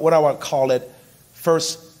 what do I call it?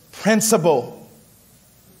 First principle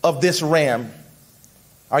of this ram.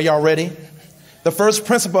 Are y'all ready? The first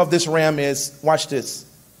principle of this ram is, watch this.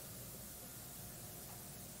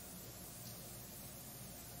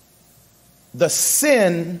 The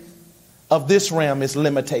sin of this ram is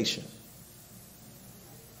limitation.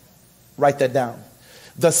 Write that down.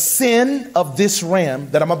 The sin of this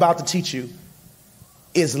ram that I'm about to teach you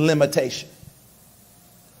is limitation.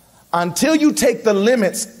 Until you take the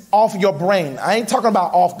limits off your brain. I ain't talking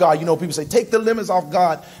about off God. You know, people say, take the limits off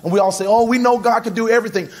God. And we all say, oh, we know God can do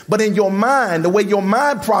everything. But in your mind, the way your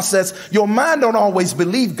mind process, your mind don't always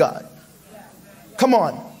believe God. Come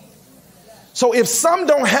on. So if some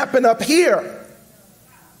don't happen up here,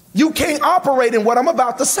 you can't operate in what I'm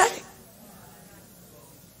about to say.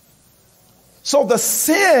 So the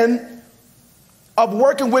sin of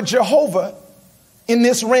working with Jehovah in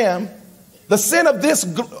this realm, the sin of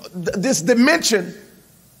this dimension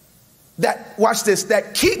that, watch this,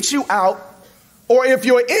 that keeps you out, or if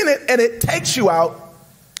you're in it and it takes you out,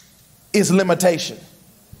 is limitation.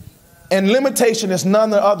 And limitation is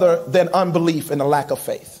none other than unbelief and a lack of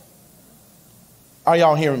faith. Are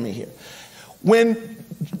y'all hearing me here? When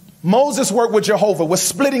Moses worked with Jehovah, was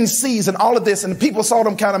splitting seas and all of this, and the people saw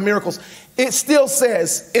them kind of miracles, it still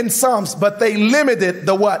says in Psalms, but they limited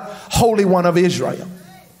the what? Holy One of Israel.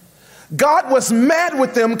 God was mad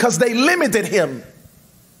with them because they limited him.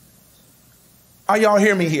 Are y'all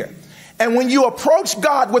hearing me here? And when you approach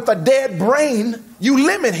God with a dead brain, you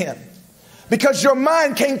limit him because your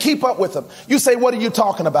mind can't keep up with him. You say, what are you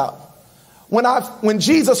talking about? When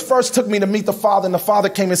Jesus first took me to meet the Father, and the Father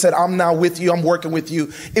came and said, I'm now with you, I'm working with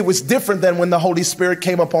you, it was different than when the Holy Spirit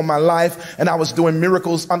came upon my life and I was doing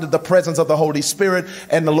miracles under the presence of the Holy Spirit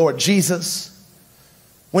and the Lord Jesus.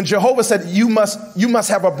 When Jehovah said, you must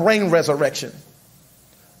have a brain resurrection.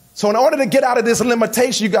 So in order to get out of this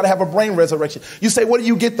limitation, you got to have a brain resurrection. You say, where do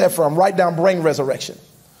you get that from? Write down brain resurrection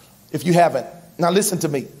if you haven't. Now listen to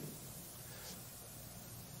me.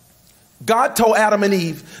 God told Adam and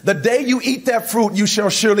Eve, the day you eat that fruit, you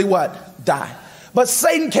shall surely what? Die. But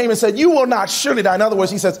Satan came and said, you will not surely die. In other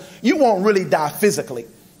words, he says, you won't really die physically.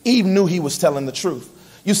 Eve knew he was telling the truth.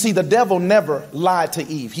 You see, the devil never lied to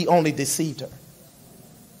Eve. He only deceived her.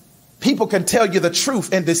 People can tell you the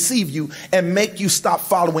truth and deceive you and make you stop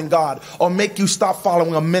following God, or make you stop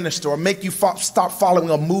following a minister, or make you stop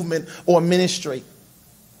following a movement or a ministry.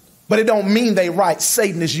 But it don't mean they right.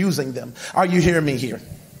 Satan is using them. Are you hearing me here?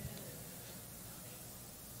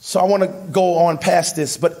 So I want to go on past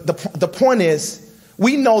this, but the point is,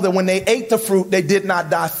 we know that when they ate the fruit, they did not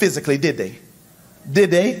die physically, did they? Did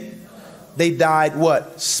they? They died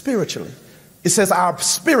what? Spiritually. It says our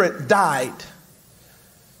spirit died.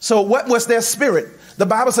 So what was their spirit? The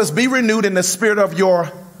Bible says, be renewed in the spirit of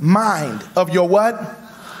your mind. Of your what?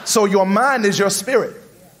 So your mind is your spirit.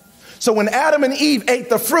 So when Adam and Eve ate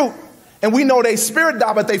the fruit, and we know their spirit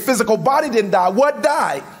died, but their physical body didn't die, what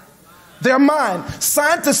died? Their mind.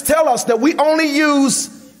 Scientists tell us that we only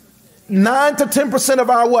use 9 to 10%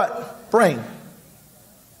 of our what? Brain.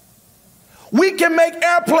 We can make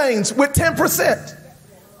airplanes with 10%.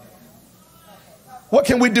 What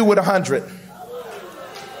can we do with 100?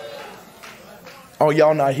 Oh,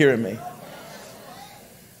 y'all not hearing me.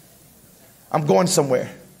 I'm going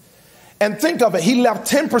somewhere. And think of it. He left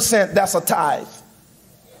 10%. That's a tithe.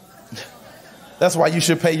 That's why you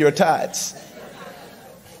should pay your tithes.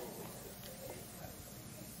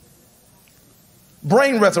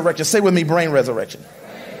 Brain resurrection. Say with me, brain resurrection.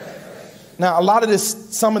 Now, a lot of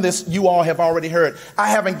this, some of this you all have already heard. I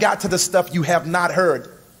haven't got to the stuff you have not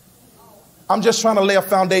heard. I'm just trying to lay a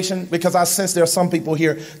foundation because I sense there are some people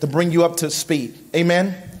here to bring you up to speed.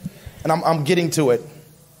 Amen. And I'm getting to it.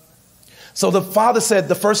 So the Father said,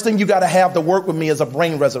 the first thing you got to have to work with me is a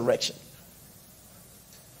brain resurrection.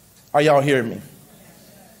 Are y'all hearing me?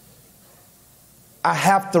 I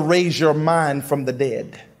have to raise your mind from the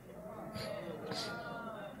dead.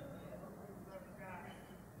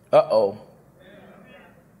 Uh-oh.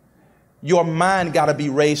 Your mind got to be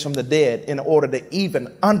raised from the dead in order to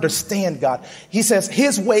even understand God. He says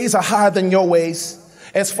his ways are higher than your ways.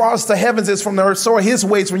 As far as the heavens is from the earth, so are his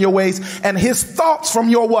ways from your ways, and his thoughts from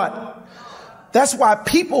your what? That's why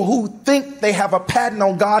people who think they have a patent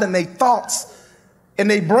on God and their thoughts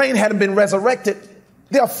and their brain hadn't been resurrected,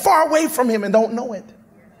 they're far away from him and don't know it.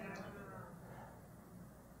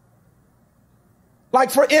 Like,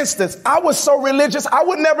 for instance, I was so religious, I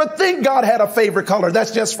would never think God had a favorite color.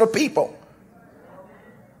 That's just for people.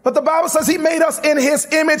 But the Bible says he made us in his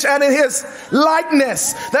image and in his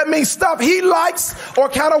likeness. That means stuff he likes or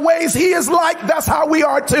kind of ways he is like, that's how we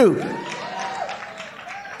are too.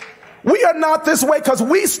 We are not this way because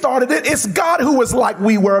we started it. It's God who was like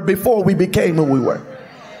we were before we became who we were.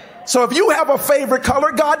 So if you have a favorite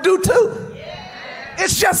color, God do too.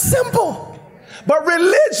 It's just simple. But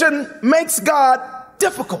religion makes God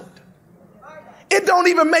difficult. It don't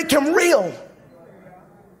even make him real.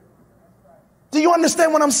 Do you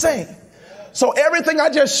understand what I'm saying? So everything I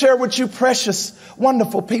just shared with you, precious,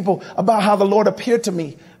 wonderful people, about how the Lord appeared to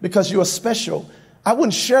me because you are special, I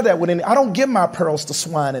wouldn't share that with any. I don't give my pearls to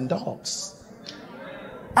swine and dogs.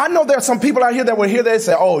 I know there are some people out here that will hear that and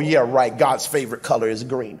say, oh yeah, right, God's favorite color is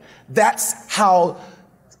green. That's how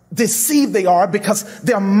deceived they are, because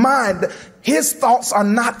their mind, his thoughts are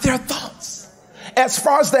not their thoughts. As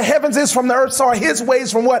far as the heavens is from the earth, so are his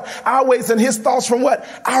ways from what? Our ways, and his thoughts from what?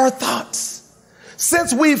 Our thoughts.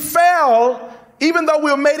 Since we fell, Even though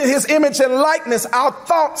we're made in his image and likeness, our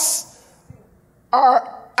thoughts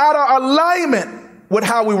are out of alignment with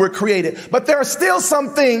how we were created. But there are still some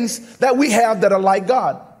things that we have that are like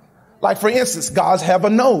God. Like, for instance, God have a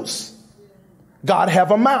nose. God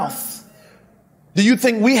have a mouth. Do you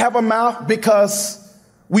think we have a mouth because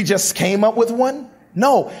we just came up with one?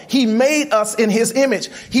 No, he made us in his image.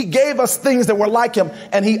 He gave us things that were like him.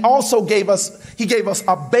 And he also gave us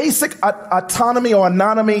a basic autonomy or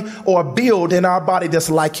anatomy or a build in our body that's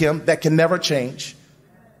like him, that can never change.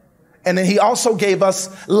 And then he also gave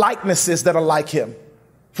us likenesses that are like him.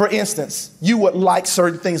 For instance, you would like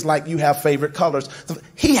certain things, like you have favorite colors.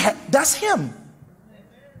 That's him.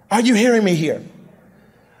 Are you hearing me here?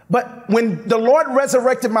 But when the Lord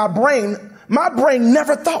resurrected my brain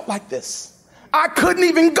never thought like this. I couldn't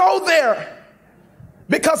even go there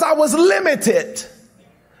because I was limited.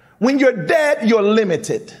 When you're dead, you're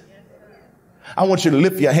limited. I want you to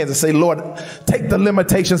lift your hands and say, Lord, take the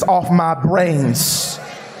limitations off my brains.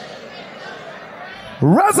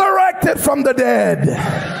 Resurrected from the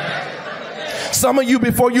dead. Some of you,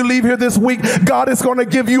 before you leave here this week, God is going to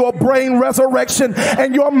give you a brain resurrection,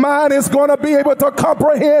 and your mind is going to be able to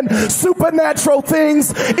comprehend supernatural things,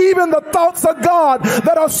 even the thoughts of God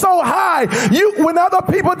that are so high. When other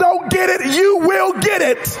people don't get it, you will get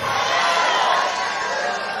it.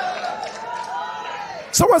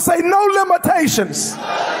 Someone say, no limitations.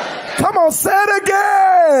 Come on, say it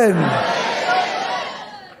again.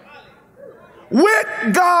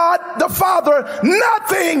 With God the Father,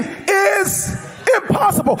 nothing is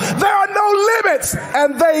impossible. There are no limits,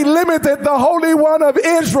 and they limited the Holy One of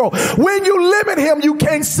Israel. When you limit him, you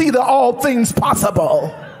can't see the all things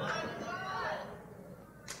possible.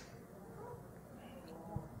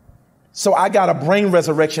 So I got a brain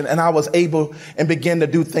resurrection, and I was able and began to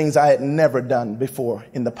do things I had never done before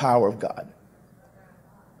in the power of God.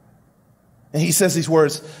 And he says these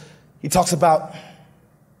words. He talks about,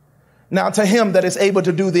 now to him that is able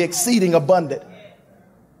to do the exceeding abundant,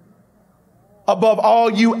 above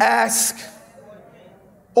all you ask,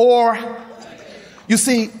 or, you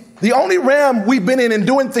see, the only realm we've been in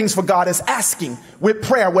doing things for God is asking with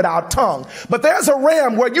prayer, with our tongue. But there's a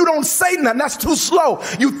realm where you don't say nothing. That's too slow.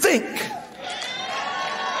 You think.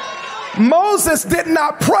 Moses did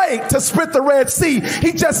not pray to split the Red Sea.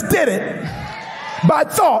 He just did it by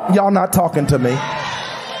thought. Y'all not talking to me.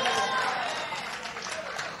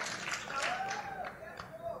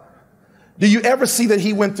 Do you ever see that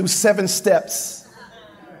he went through 7 steps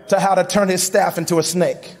to how to turn his staff into a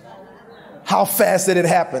snake? How fast did it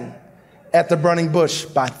happen? At the burning bush,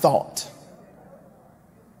 by thought.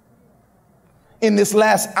 In this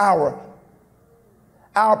last hour,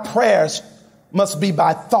 our prayers must be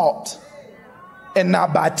by thought and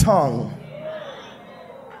not by tongue.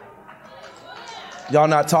 Y'all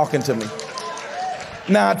not talking to me.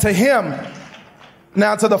 Now to him,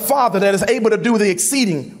 now to the Father that is able to do the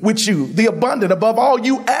exceeding with you, the abundant above all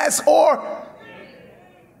you ask, or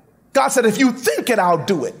God said, if you think it, I'll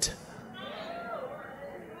do it.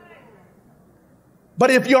 But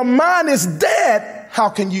if your mind is dead, how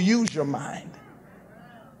can you use your mind?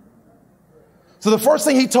 So the first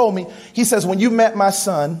thing he told me, he says, when you met my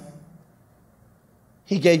son,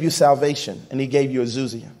 he gave you salvation and he gave you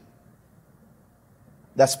exousia.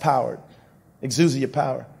 That's power. Exousia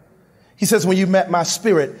power. He says, when you met my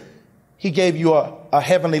spirit, he gave you a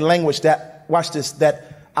heavenly language that, watch this,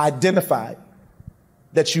 that identified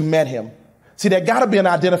that you met him. See, there got to be an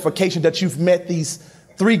identification that you've met these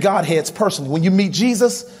 3 Godheads personally. When you meet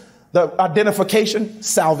Jesus, the identification,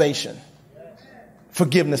 salvation,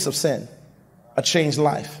 forgiveness of sin, a changed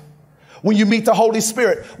life. When you meet the Holy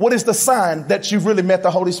Spirit, what is the sign that you've really met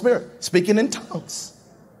the Holy Spirit? Speaking in tongues.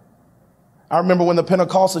 I remember when the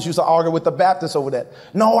Pentecostals used to argue with the Baptists over that.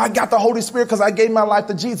 No, I got the Holy Spirit because I gave my life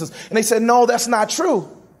to Jesus. And they said, no, that's not true.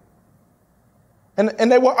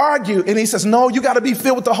 And they will argue. And he says, no, you got to be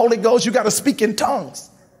filled with the Holy Ghost. You got to speak in tongues.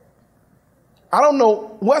 I don't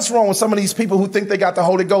know what's wrong with some of these people who think they got the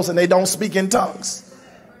Holy Ghost and they don't speak in tongues.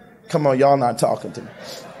 Come on, y'all not talking to me.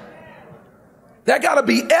 There got to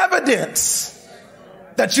be evidence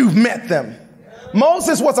that you've met them.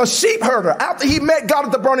 Moses was a sheep herder. After he met God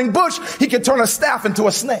at the burning bush, he could turn a staff into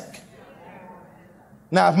a snake.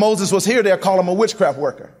 Now, if Moses was here, they'll call him a witchcraft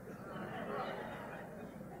worker.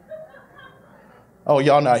 Oh,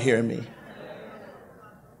 y'all not hearing me.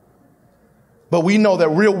 But we know that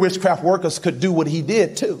real witchcraft workers could do what he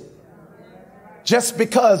did too. Just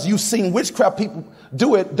because you've seen witchcraft people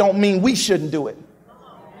do it don't mean we shouldn't do it.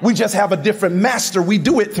 We just have a different master we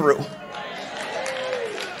do it through.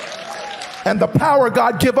 And the power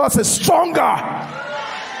God give us is stronger.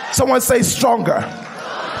 Someone say stronger.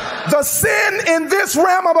 The sin in this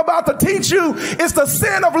realm I'm about to teach you is the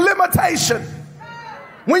sin of limitation.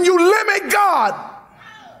 When you limit God.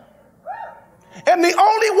 And the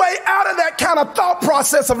only way out of that kind of thought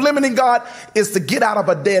process of limiting God is to get out of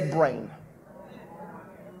a dead brain.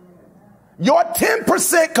 Your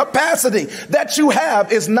 10% capacity that you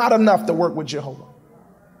have is not enough to work with Jehovah.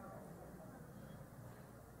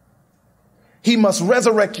 He must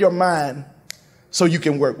resurrect your mind so you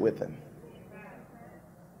can work with him.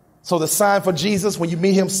 So the sign for Jesus, when you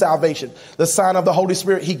meet him, salvation. The sign of the Holy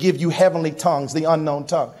Spirit, he gives you heavenly tongues, the unknown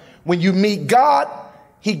tongue. When you meet God,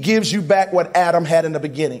 he gives you back what Adam had in the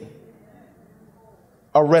beginning.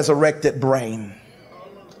 A resurrected brain.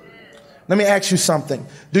 Let me ask you something.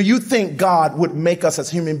 Do you think God would make us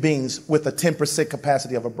as human beings with a 10%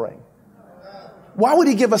 capacity of a brain? Why would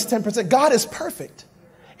he give us 10%? God is perfect.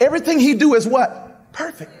 Everything he do is what?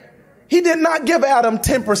 Perfect. He did not give Adam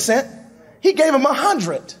 10%. He gave him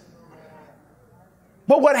 100.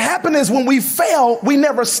 But what happened is when we fail, we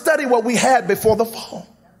never study what we had before the fall.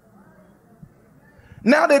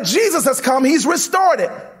 Now that Jesus has come, he's restored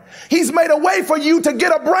it. He's made a way for you to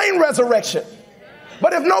get a brain resurrection.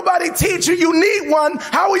 But if nobody teach you, you need one,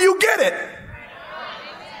 how will you get it?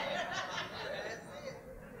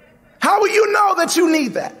 How will you know that you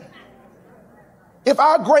need that? If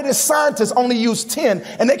our greatest scientists only use 10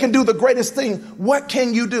 and they can do the greatest thing, what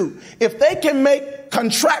can you do? If they can make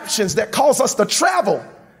contraptions that cause us to travel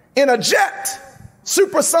in a jet,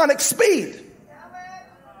 supersonic speed,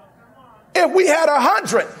 if we had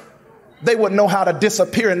 100, they would know how to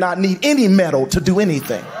disappear and not need any metal to do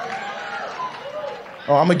anything.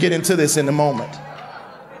 Oh, I'm going to get into this in a moment.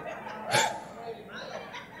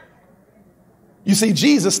 You see,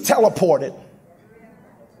 Jesus teleported.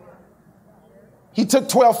 He took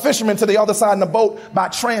 12 fishermen to the other side in the boat by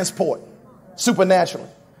transport, supernaturally.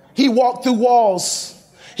 He walked through walls.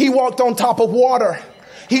 He walked on top of water.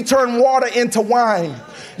 He turned water into wine.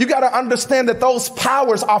 You got to understand that those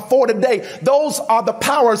powers are for today. Those are the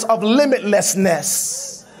powers of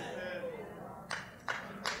limitlessness.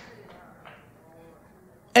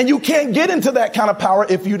 And you can't get into that kind of power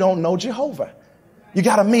if you don't know Jehovah. You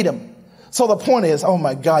got to meet him. So the point is, oh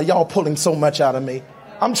my God, y'all pulling so much out of me.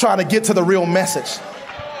 I'm trying to get to the real message.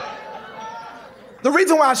 The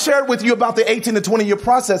reason why I shared with you about the 18 to 20 year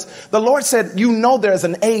process, the Lord said, you know, there's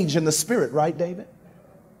an age in the spirit, right, David?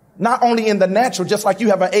 Not only in the natural, just like you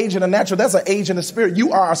have an age in the natural, there's an age in the spirit.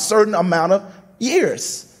 You are a certain amount of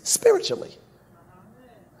years spiritually.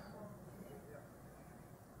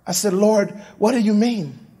 I said, Lord, what do you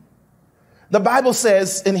mean? The Bible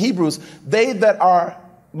says in Hebrews, they that are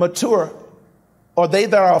mature or they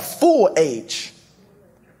that are full age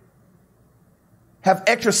have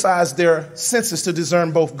exercised their senses to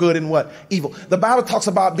discern both good and what? Evil. The Bible talks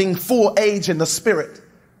about being full age in the spirit.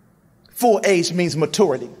 Full age means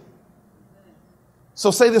maturity.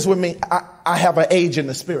 So say this with me. I have an age in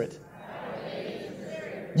the spirit.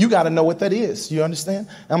 You got to know what that is. You understand?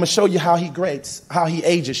 I'm going to show you how he grades, how he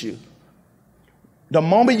ages you. The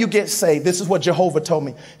moment you get saved, this is what Jehovah told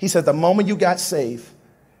me. He said, the moment you got saved,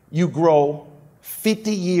 you grow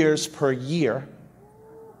 50 years per year.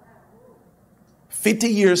 50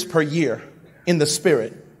 years per year in the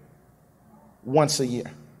spirit, once a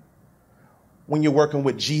year, when you're working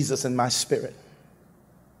with Jesus in my spirit.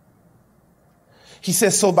 He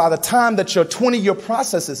says, so by the time that your 20-year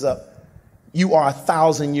process is up, you are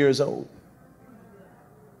 1,000 years old.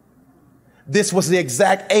 This was the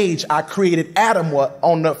exact age I created Adam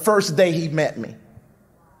on the first day he met me.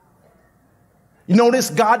 You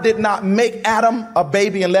notice God did not make Adam a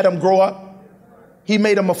baby and let him grow up. He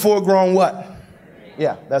made him a full-grown what?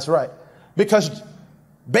 Yeah, that's right. Because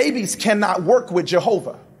babies cannot work with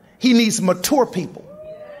Jehovah. He needs mature people.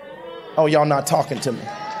 Oh, y'all not talking to me.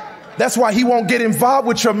 That's why he won't get involved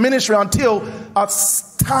with your ministry until a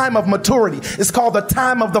time of maturity. It's called the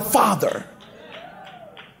time of the Father.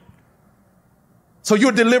 So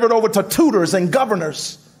you're delivered over to tutors and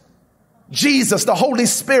governors. Jesus, the Holy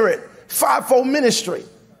Spirit, fivefold ministry.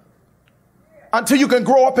 Until you can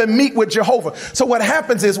grow up and meet with Jehovah. So what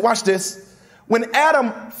happens is, watch this. When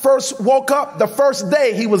Adam first woke up, the first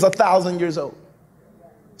day he was 1,000 years old.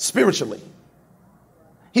 Spiritually.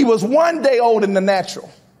 He was 1 day old in the natural.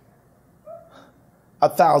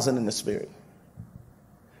 1,000 in the spirit.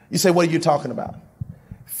 You say, what are you talking about?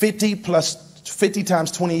 50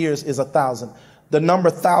 times 20 years is 1,000. The number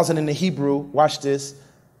 1,000 in the Hebrew, watch this,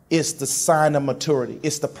 is the sign of maturity.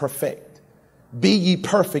 It's the perfect. Be ye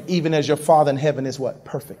perfect, even as your Father in heaven is what?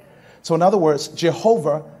 Perfect. So in other words,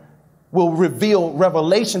 Jehovah will reveal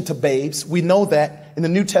revelation to babes. We know that in the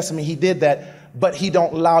New Testament he did that, but he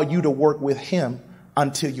don't allow you to work with him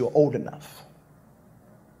until you're old enough.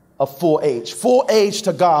 Of full age. Full age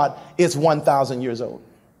to God is 1,000 years old.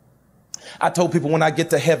 I told people when I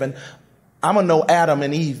get to heaven, I'm going to know Adam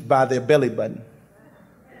and Eve by their belly button.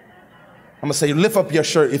 I'm going to say, lift up your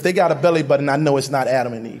shirt. If they got a belly button, I know it's not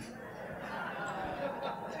Adam and Eve.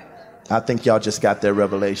 I think y'all just got their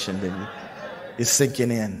revelation, didn't you? It's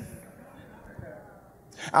sinking in.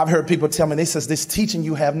 I've heard people tell me, they says, this teaching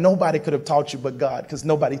you have, nobody could have taught you but God, because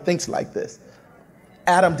nobody thinks like this.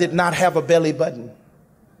 Adam did not have a belly button.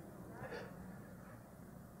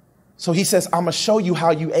 So he says, I'm going to show you how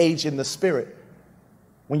you age in the spirit.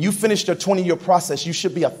 When you finish your 20-year process, you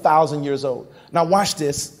should be 1,000 years old. Now watch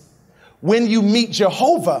this. When you meet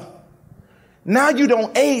Jehovah, now you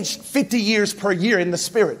don't age 50 years per year in the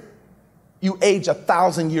spirit. You age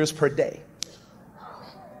 1,000 years per day.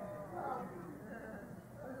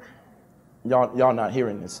 Y'all not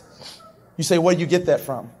hearing this. You say, where do you get that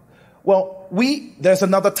from? Well, there's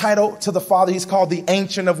another title to the Father. He's called the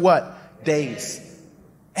Ancient of what? Days.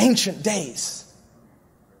 Ancient days.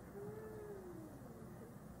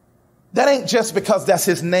 That ain't just because that's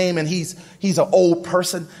his name and he's an old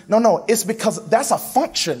person. No, it's because that's a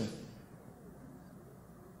function.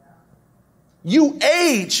 You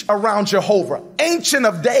age around Jehovah, Ancient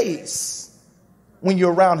of Days, when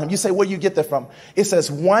you're around him. You say, where do you get that from? It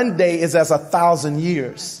says one day is as 1,000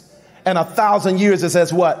 years. And 1,000 years is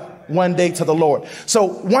as what? One day to the Lord. So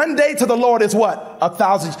one day to the Lord is what?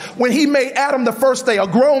 1,000. When he made Adam the first day, a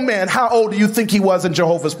grown man, how old do you think he was in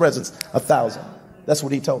Jehovah's presence? 1,000. That's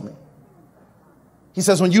what he told me. He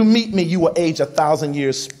says, when you meet me, you will age 1,000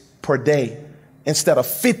 years per day instead of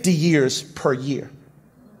 50 years per year.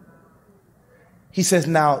 He says,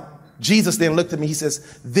 now, Jesus then looked at me. He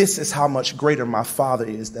says, this is how much greater my Father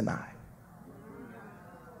is than I.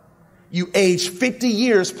 You age 50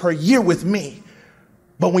 years per year with me.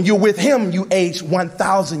 But when you're with him, you age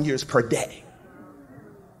 1,000 years per day.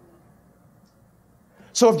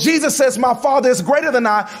 So if Jesus says my Father is greater than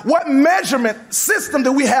I, what measurement system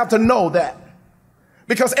do we have to know that?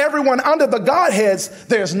 Because everyone under the Godheads,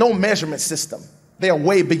 there's no measurement system. They are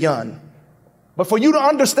way beyond. But for you to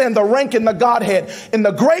understand the rank in the Godhead, in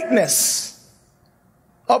the greatness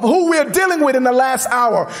of who we're dealing with in the last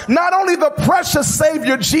hour, not only the precious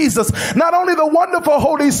Savior Jesus, not only the wonderful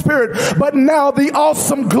Holy Spirit, but now the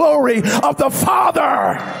awesome glory of the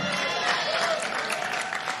Father.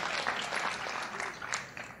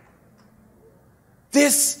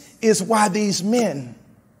 This is why these men,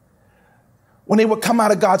 when they would come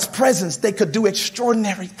out of God's presence, they could do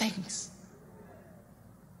extraordinary things.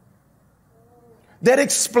 That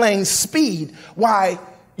explains speed. Why?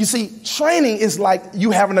 You see, training is like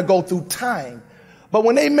you having to go through time. But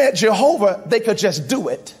when they met Jehovah, they could just do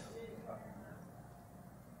it.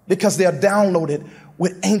 Because they're downloaded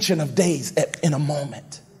with Ancient of Days in a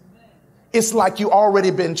moment. It's like you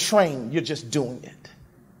already been trained. You're just doing it.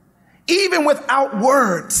 Even without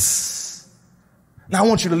words. Now I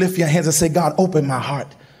want you to lift your hands and say, God, open my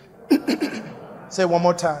heart. Say it one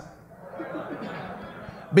more time.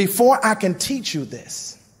 Before I can teach you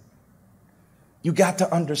this, you got to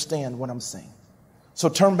understand what I'm saying. So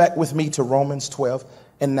turn back with me to Romans 12.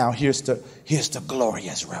 And now here's the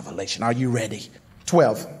glorious revelation. Are you ready?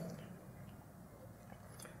 12.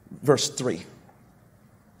 Verse 3.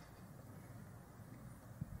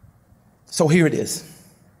 So here it is.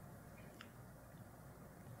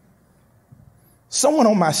 Someone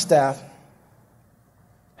on my staff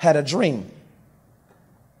had a dream.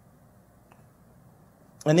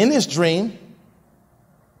 And in this dream,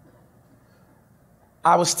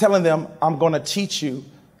 I was telling them, I'm going to teach you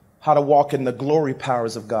how to walk in the glory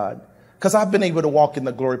powers of God. Because I've been able to walk in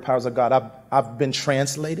the glory powers of God. I've been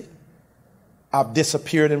translated. I've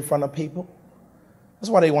disappeared in front of people.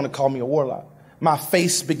 That's why they want to call me a warlock. My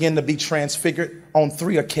face began to be transfigured on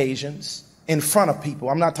 3 occasions in front of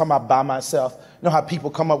people. I'm not talking about by myself. You know how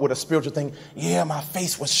people come up with a spiritual thing? Yeah, my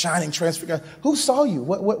face was shining, transfigured. Who saw you?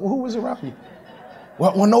 Who was around you?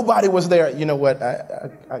 Well, nobody was there. You know what?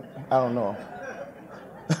 I don't know.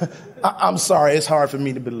 I'm sorry. It's hard for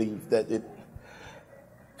me to believe that it.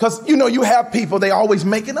 Because, you have people, they always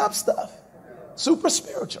making up stuff. Super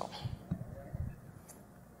spiritual.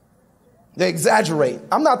 They exaggerate.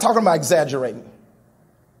 I'm not talking about exaggerating.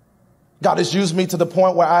 God has used me to the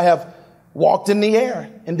point where I have walked in the air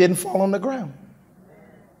and didn't fall on the ground.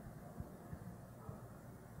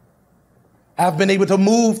 I've been able to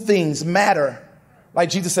move things, matter. Like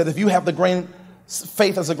Jesus said, if you have the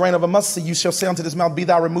faith as a grain of a mustard seed, you shall say unto this mountain, be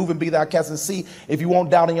thou removed and be thou cast in the sea. If you won't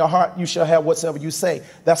doubt in your heart, you shall have whatsoever you say.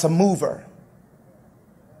 That's a mover.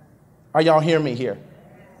 Are y'all hearing me here?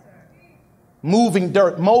 moving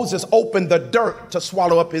dirt. Moses opened the dirt to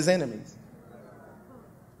swallow up his enemies.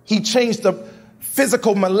 He changed the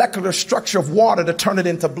physical molecular structure of water to turn it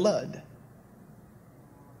into blood.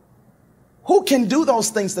 Who can do those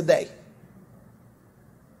things today?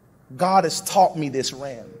 God has taught me this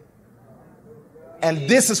ram. And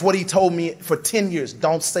this is what he told me for 10 years.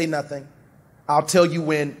 Don't say nothing. I'll tell you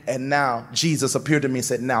when. And now Jesus appeared to me and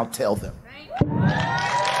said, now tell them.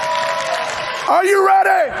 Are you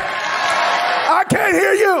ready? I can't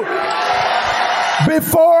hear you.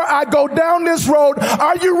 Before I go down this road,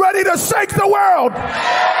 are you ready to shake the world?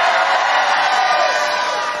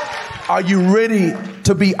 Are you ready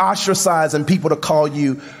to be ostracized and people to call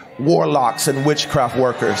you warlocks and witchcraft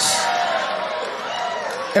workers?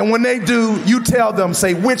 And when they do, you tell them,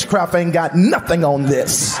 say, witchcraft ain't got nothing on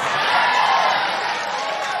this.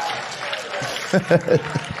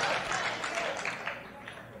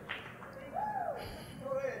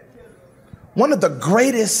 One of the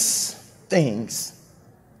greatest things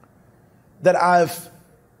that I've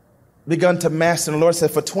begun to master, and the Lord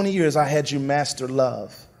said, for 20 years I had you master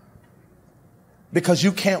love. Because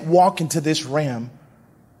you can't walk into this realm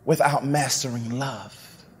without mastering love.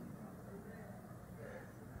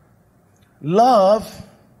 Love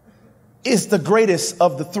is the greatest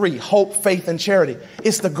of the three: hope, faith, and charity.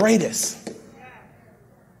 It's the greatest.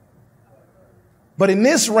 But in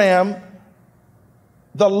this realm,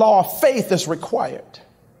 the law of faith is required.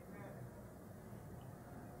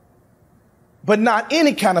 But not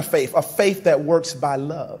any kind of faith, a faith that works by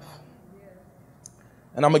love.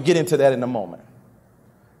 And I'm going to get into that in a moment.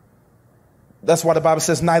 That's why the Bible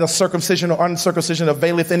says neither circumcision nor uncircumcision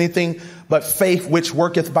availeth anything, but faith which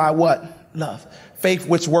worketh by what? Love. Faith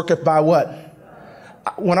which worketh by what?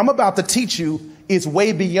 What I'm about to teach you is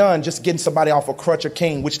way beyond just getting somebody off a crutch or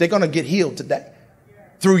cane, which they're going to get healed today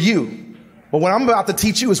through you. But what I'm about to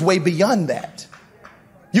teach you is way beyond that.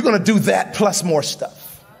 You're going to do that plus more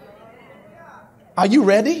stuff. Are you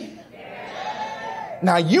ready?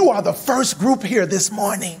 Now you are the first group here this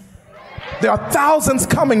morning. There are thousands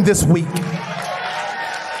coming this week.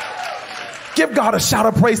 Give God a shout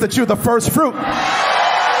of praise that you're the first fruit.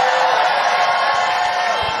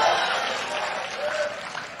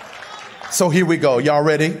 So here we go. Y'all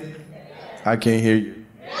ready? I can't hear you.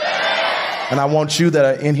 And I want you that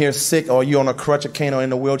are in here sick, or you on a crutch or cane or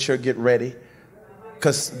in a wheelchair, get ready.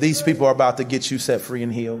 Because these people are about to get you set free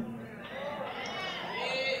and healed.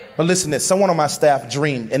 But listen to this. Someone on my staff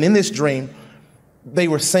dreamed. And in this dream, they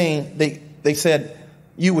were saying, they said,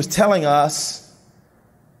 you was telling us,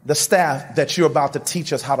 the staff, that you're about to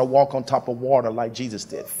teach us how to walk on top of water like Jesus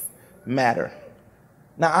did. Matter.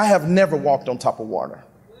 Now, I have never walked on top of water.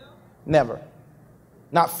 Never.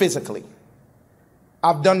 Not physically.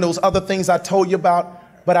 I've done those other things I told you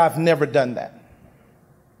about, but I've never done that.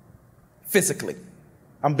 Physically.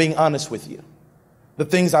 I'm being honest with you. The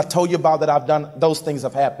things I told you about that I've done, those things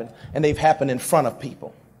have happened, and they've happened in front of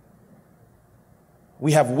people.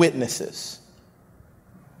 We have witnesses.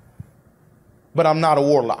 But I'm not a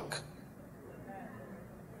warlock.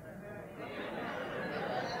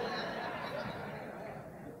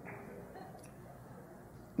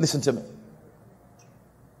 Listen to me.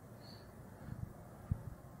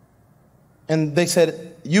 And they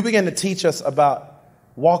said, you began to teach us about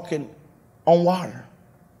walking on water.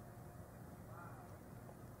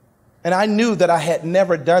 And I knew that I had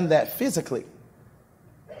never done that physically.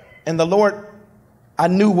 And the Lord, I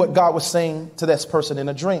knew what God was saying to this person in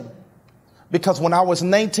a dream. Because when I was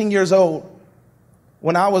 19 years old,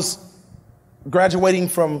 when I was graduating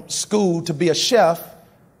from school to be a chef,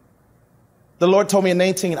 the Lord told me at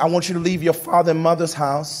 19, I want you to leave your father and mother's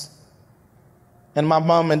house. And my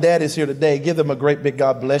mom and dad is here today. Give them a great big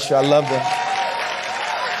God bless you. I love them.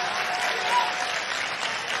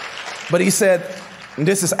 But he said, and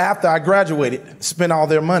this is after I graduated, spent all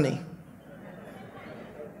their money.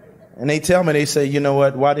 And they tell me, they say, you know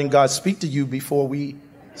what? Why didn't God speak to you before we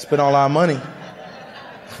spent all our money?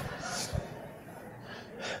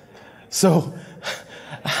 So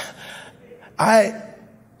I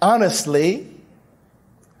honestly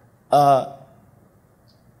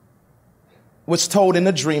was told in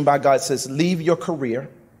a dream by God, says, leave your career,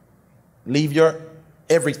 leave your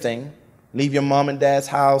everything, leave your mom and dad's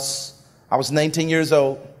house. I was 19 years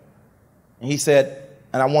old. And he said,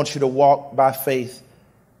 and I want you to walk by faith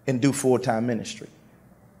and do full-time ministry.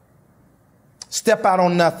 Step out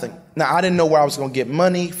on nothing. Now, I didn't know where I was going to get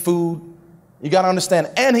money, food. You got to understand.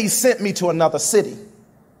 And he sent me to another city.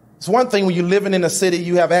 It's one thing when you're living in a city,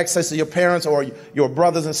 you have access to your parents or your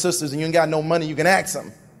brothers and sisters, and you ain't got no money, you can ask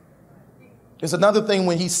them. It's another thing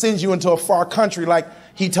when he sends you into a far country, like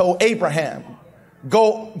he told Abraham,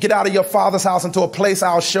 Go get out of your father's house into a place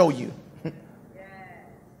I'll show you.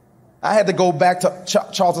 I had to go back to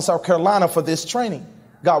Charleston, South Carolina for this training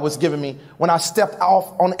God was giving me when I stepped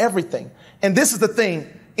off on everything. And this is the thing.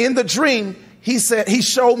 In the dream, he said, he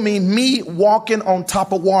showed me walking on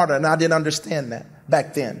top of water. And I didn't understand that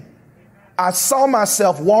back then. I saw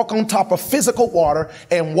myself walk on top of physical water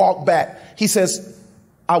and walk back. He says,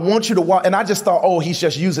 I want you to walk. And I just thought, oh, he's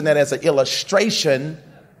just using that as an illustration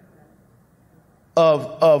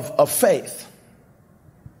of faith.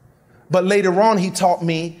 But later on, he taught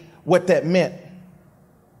me what that meant.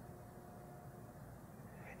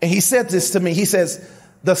 And he said this to me. He says,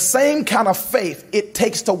 the same kind of faith it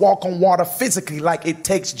takes to walk on water physically, like it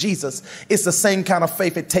takes Jesus, it's the same kind of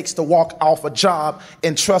faith it takes to walk off a job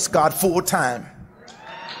and trust God full time.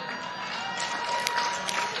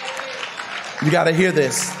 You got to hear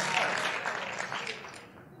this.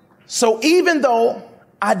 So even though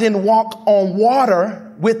I didn't walk on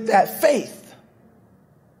water with that faith,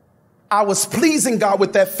 I was pleasing God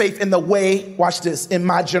with that faith in the way, watch this, in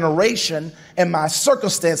my generation and my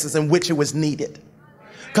circumstances in which it was needed.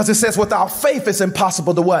 Because it says without faith, it's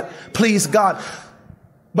impossible to what? Please God.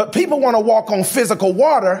 But people want to walk on physical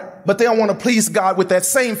water, but they don't want to please God with that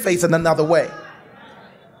same faith in another way.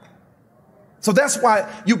 So that's why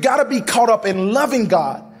you got to be caught up in loving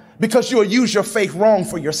God, because you'll use your faith wrong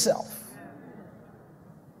for yourself.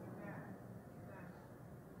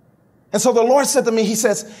 And so the Lord said to me, he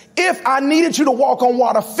says, if I needed you to walk on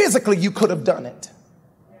water physically, you could have done it.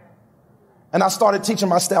 And I started teaching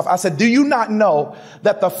my staff. I said, do you not know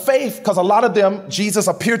that the faith, because a lot of them, Jesus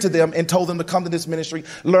appeared to them and told them to come to this ministry,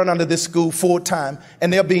 learn under this school full time,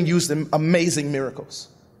 and they're being used in amazing miracles.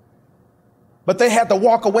 But they had to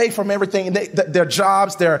walk away from everything, their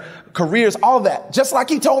jobs, their careers, all that, just like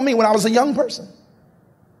he told me when I was a young person.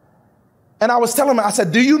 And I was telling him, I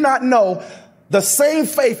said, do you not know the same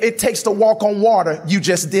faith it takes to walk on water, you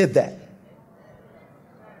just did that.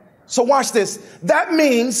 So watch this. That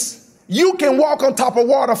means you can walk on top of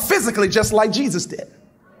water physically just like Jesus did.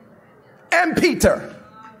 And Peter.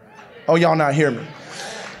 Oh, y'all not hear me.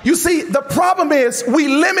 You see, the problem is we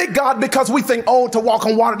limit God because we think, oh, to walk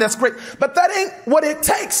on water, that's great. But that ain't what it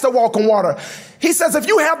takes to walk on water. He says, if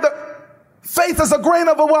you have the faith as a grain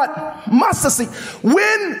of a what? Mustard seed.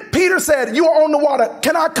 When Peter said, you are on the water,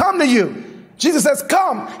 can I come to you? Jesus says,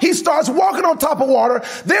 come. He starts walking on top of water.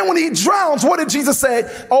 Then when he drowns, what did Jesus say?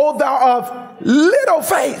 Oh, thou of little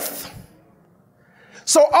faith.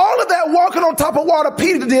 So all of that walking on top of water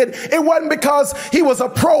Peter did, it wasn't because he was a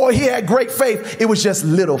pro or he had great faith. It was just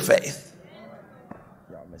little faith.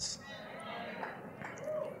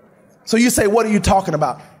 So you say, what are you talking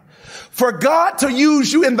about? For God to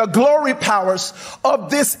use you in the glory powers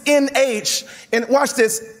of this end age. And watch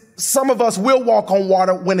this. Some of us will walk on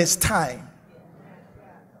water when it's time.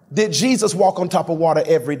 Did Jesus walk on top of water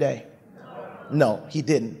every day? No, he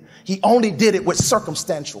didn't. He only did it with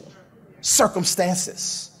circumstances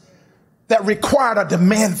that required a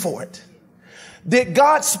demand for it. Did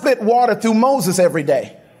God split water through Moses every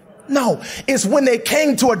day? No, it's when they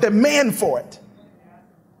came to a demand for it.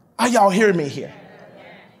 Are y'all hearing me here?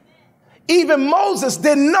 Even Moses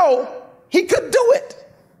didn't know he could do it,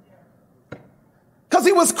 because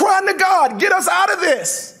he was crying to God, get us out of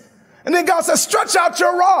this. And then God said, stretch out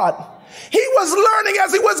your rod. He was learning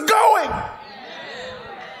as he was going.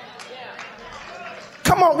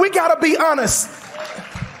 Come on, we got to be honest.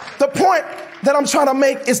 The point that I'm trying to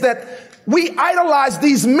make is that we idolize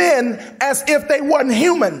these men as if they weren't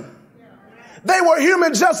human. They were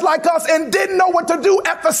human just like us and didn't know what to do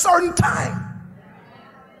at the certain time.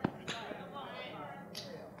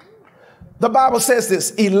 The Bible says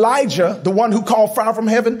this, Elijah, the one who called fire from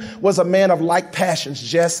heaven, was a man of like passions,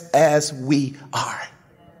 just as we are.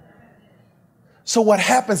 So what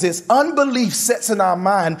happens is unbelief sets in our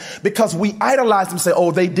mind because we idolize them and say,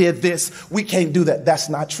 oh, they did this, we can't do that. That's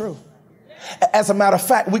not true. As a matter of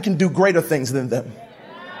fact, we can do greater things than them.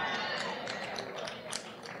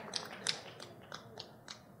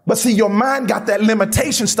 But see, your mind got that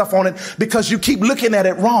limitation stuff on it because you keep looking at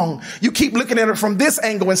it wrong. You keep looking at it from this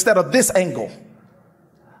angle instead of this angle.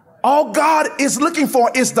 All God is looking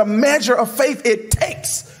for is the measure of faith it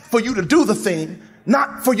takes for you to do the thing,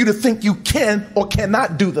 not for you to think you can or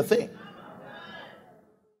cannot do the thing.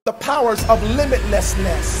 The powers of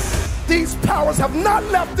limitlessness. These powers have not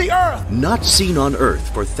left the earth. Not seen on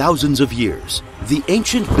earth for thousands of years, the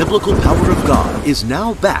ancient biblical power of God is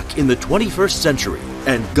now back in the 21st century,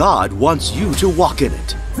 and God wants you to walk in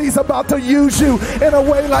it. He's about to use you in a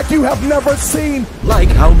way like you have never seen. Like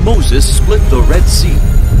how Moses split the Red Sea.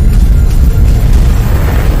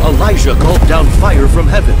 Elijah called down fire from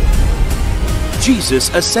heaven. Jesus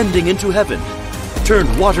ascending into heaven,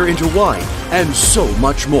 turned water into wine, and so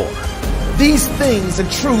much more. These things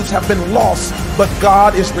and truths have been lost, but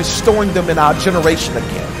God is restoring them in our generation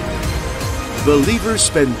again. Believers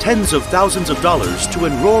spend tens of thousands of dollars to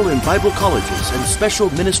enroll in Bible colleges and special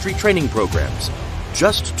ministry training programs,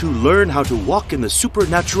 just to learn how to walk in the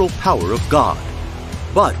supernatural power of God.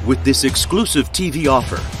 But with this exclusive TV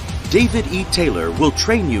offer, David E. Taylor will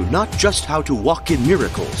train you not just how to walk in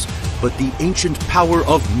miracles, but the ancient power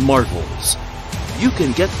of marvels. You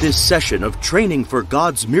can get this session of Training for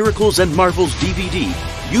God's Miracles and Marvels DVD,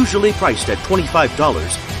 usually priced at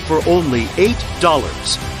 $25, for only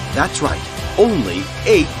 $8. That's right, only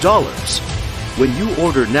 $8. When you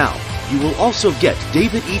order now, you will also get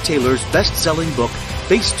David E. Taylor's best-selling book,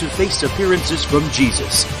 Face-to-Face Appearances from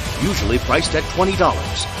Jesus, usually priced at $20.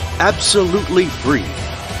 Absolutely free.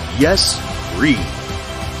 Yes, free.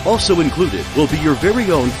 Also included will be your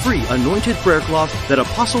very own free anointed prayer cloth that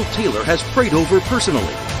Apostle Taylor has prayed over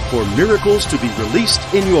personally for miracles to be released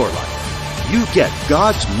in your life. You get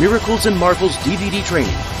God's Miracles and Marvels DVD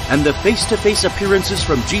training and the Face-to-Face Appearances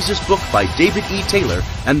from Jesus book by David E. Taylor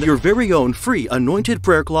and your very own free anointed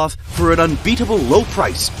prayer cloth for an unbeatable low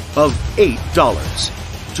price of $8.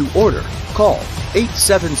 To order, call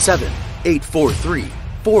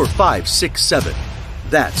 877-843-4567.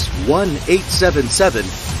 That's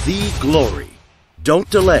 1-877-THE-GLORY. Don't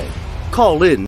delay. Call in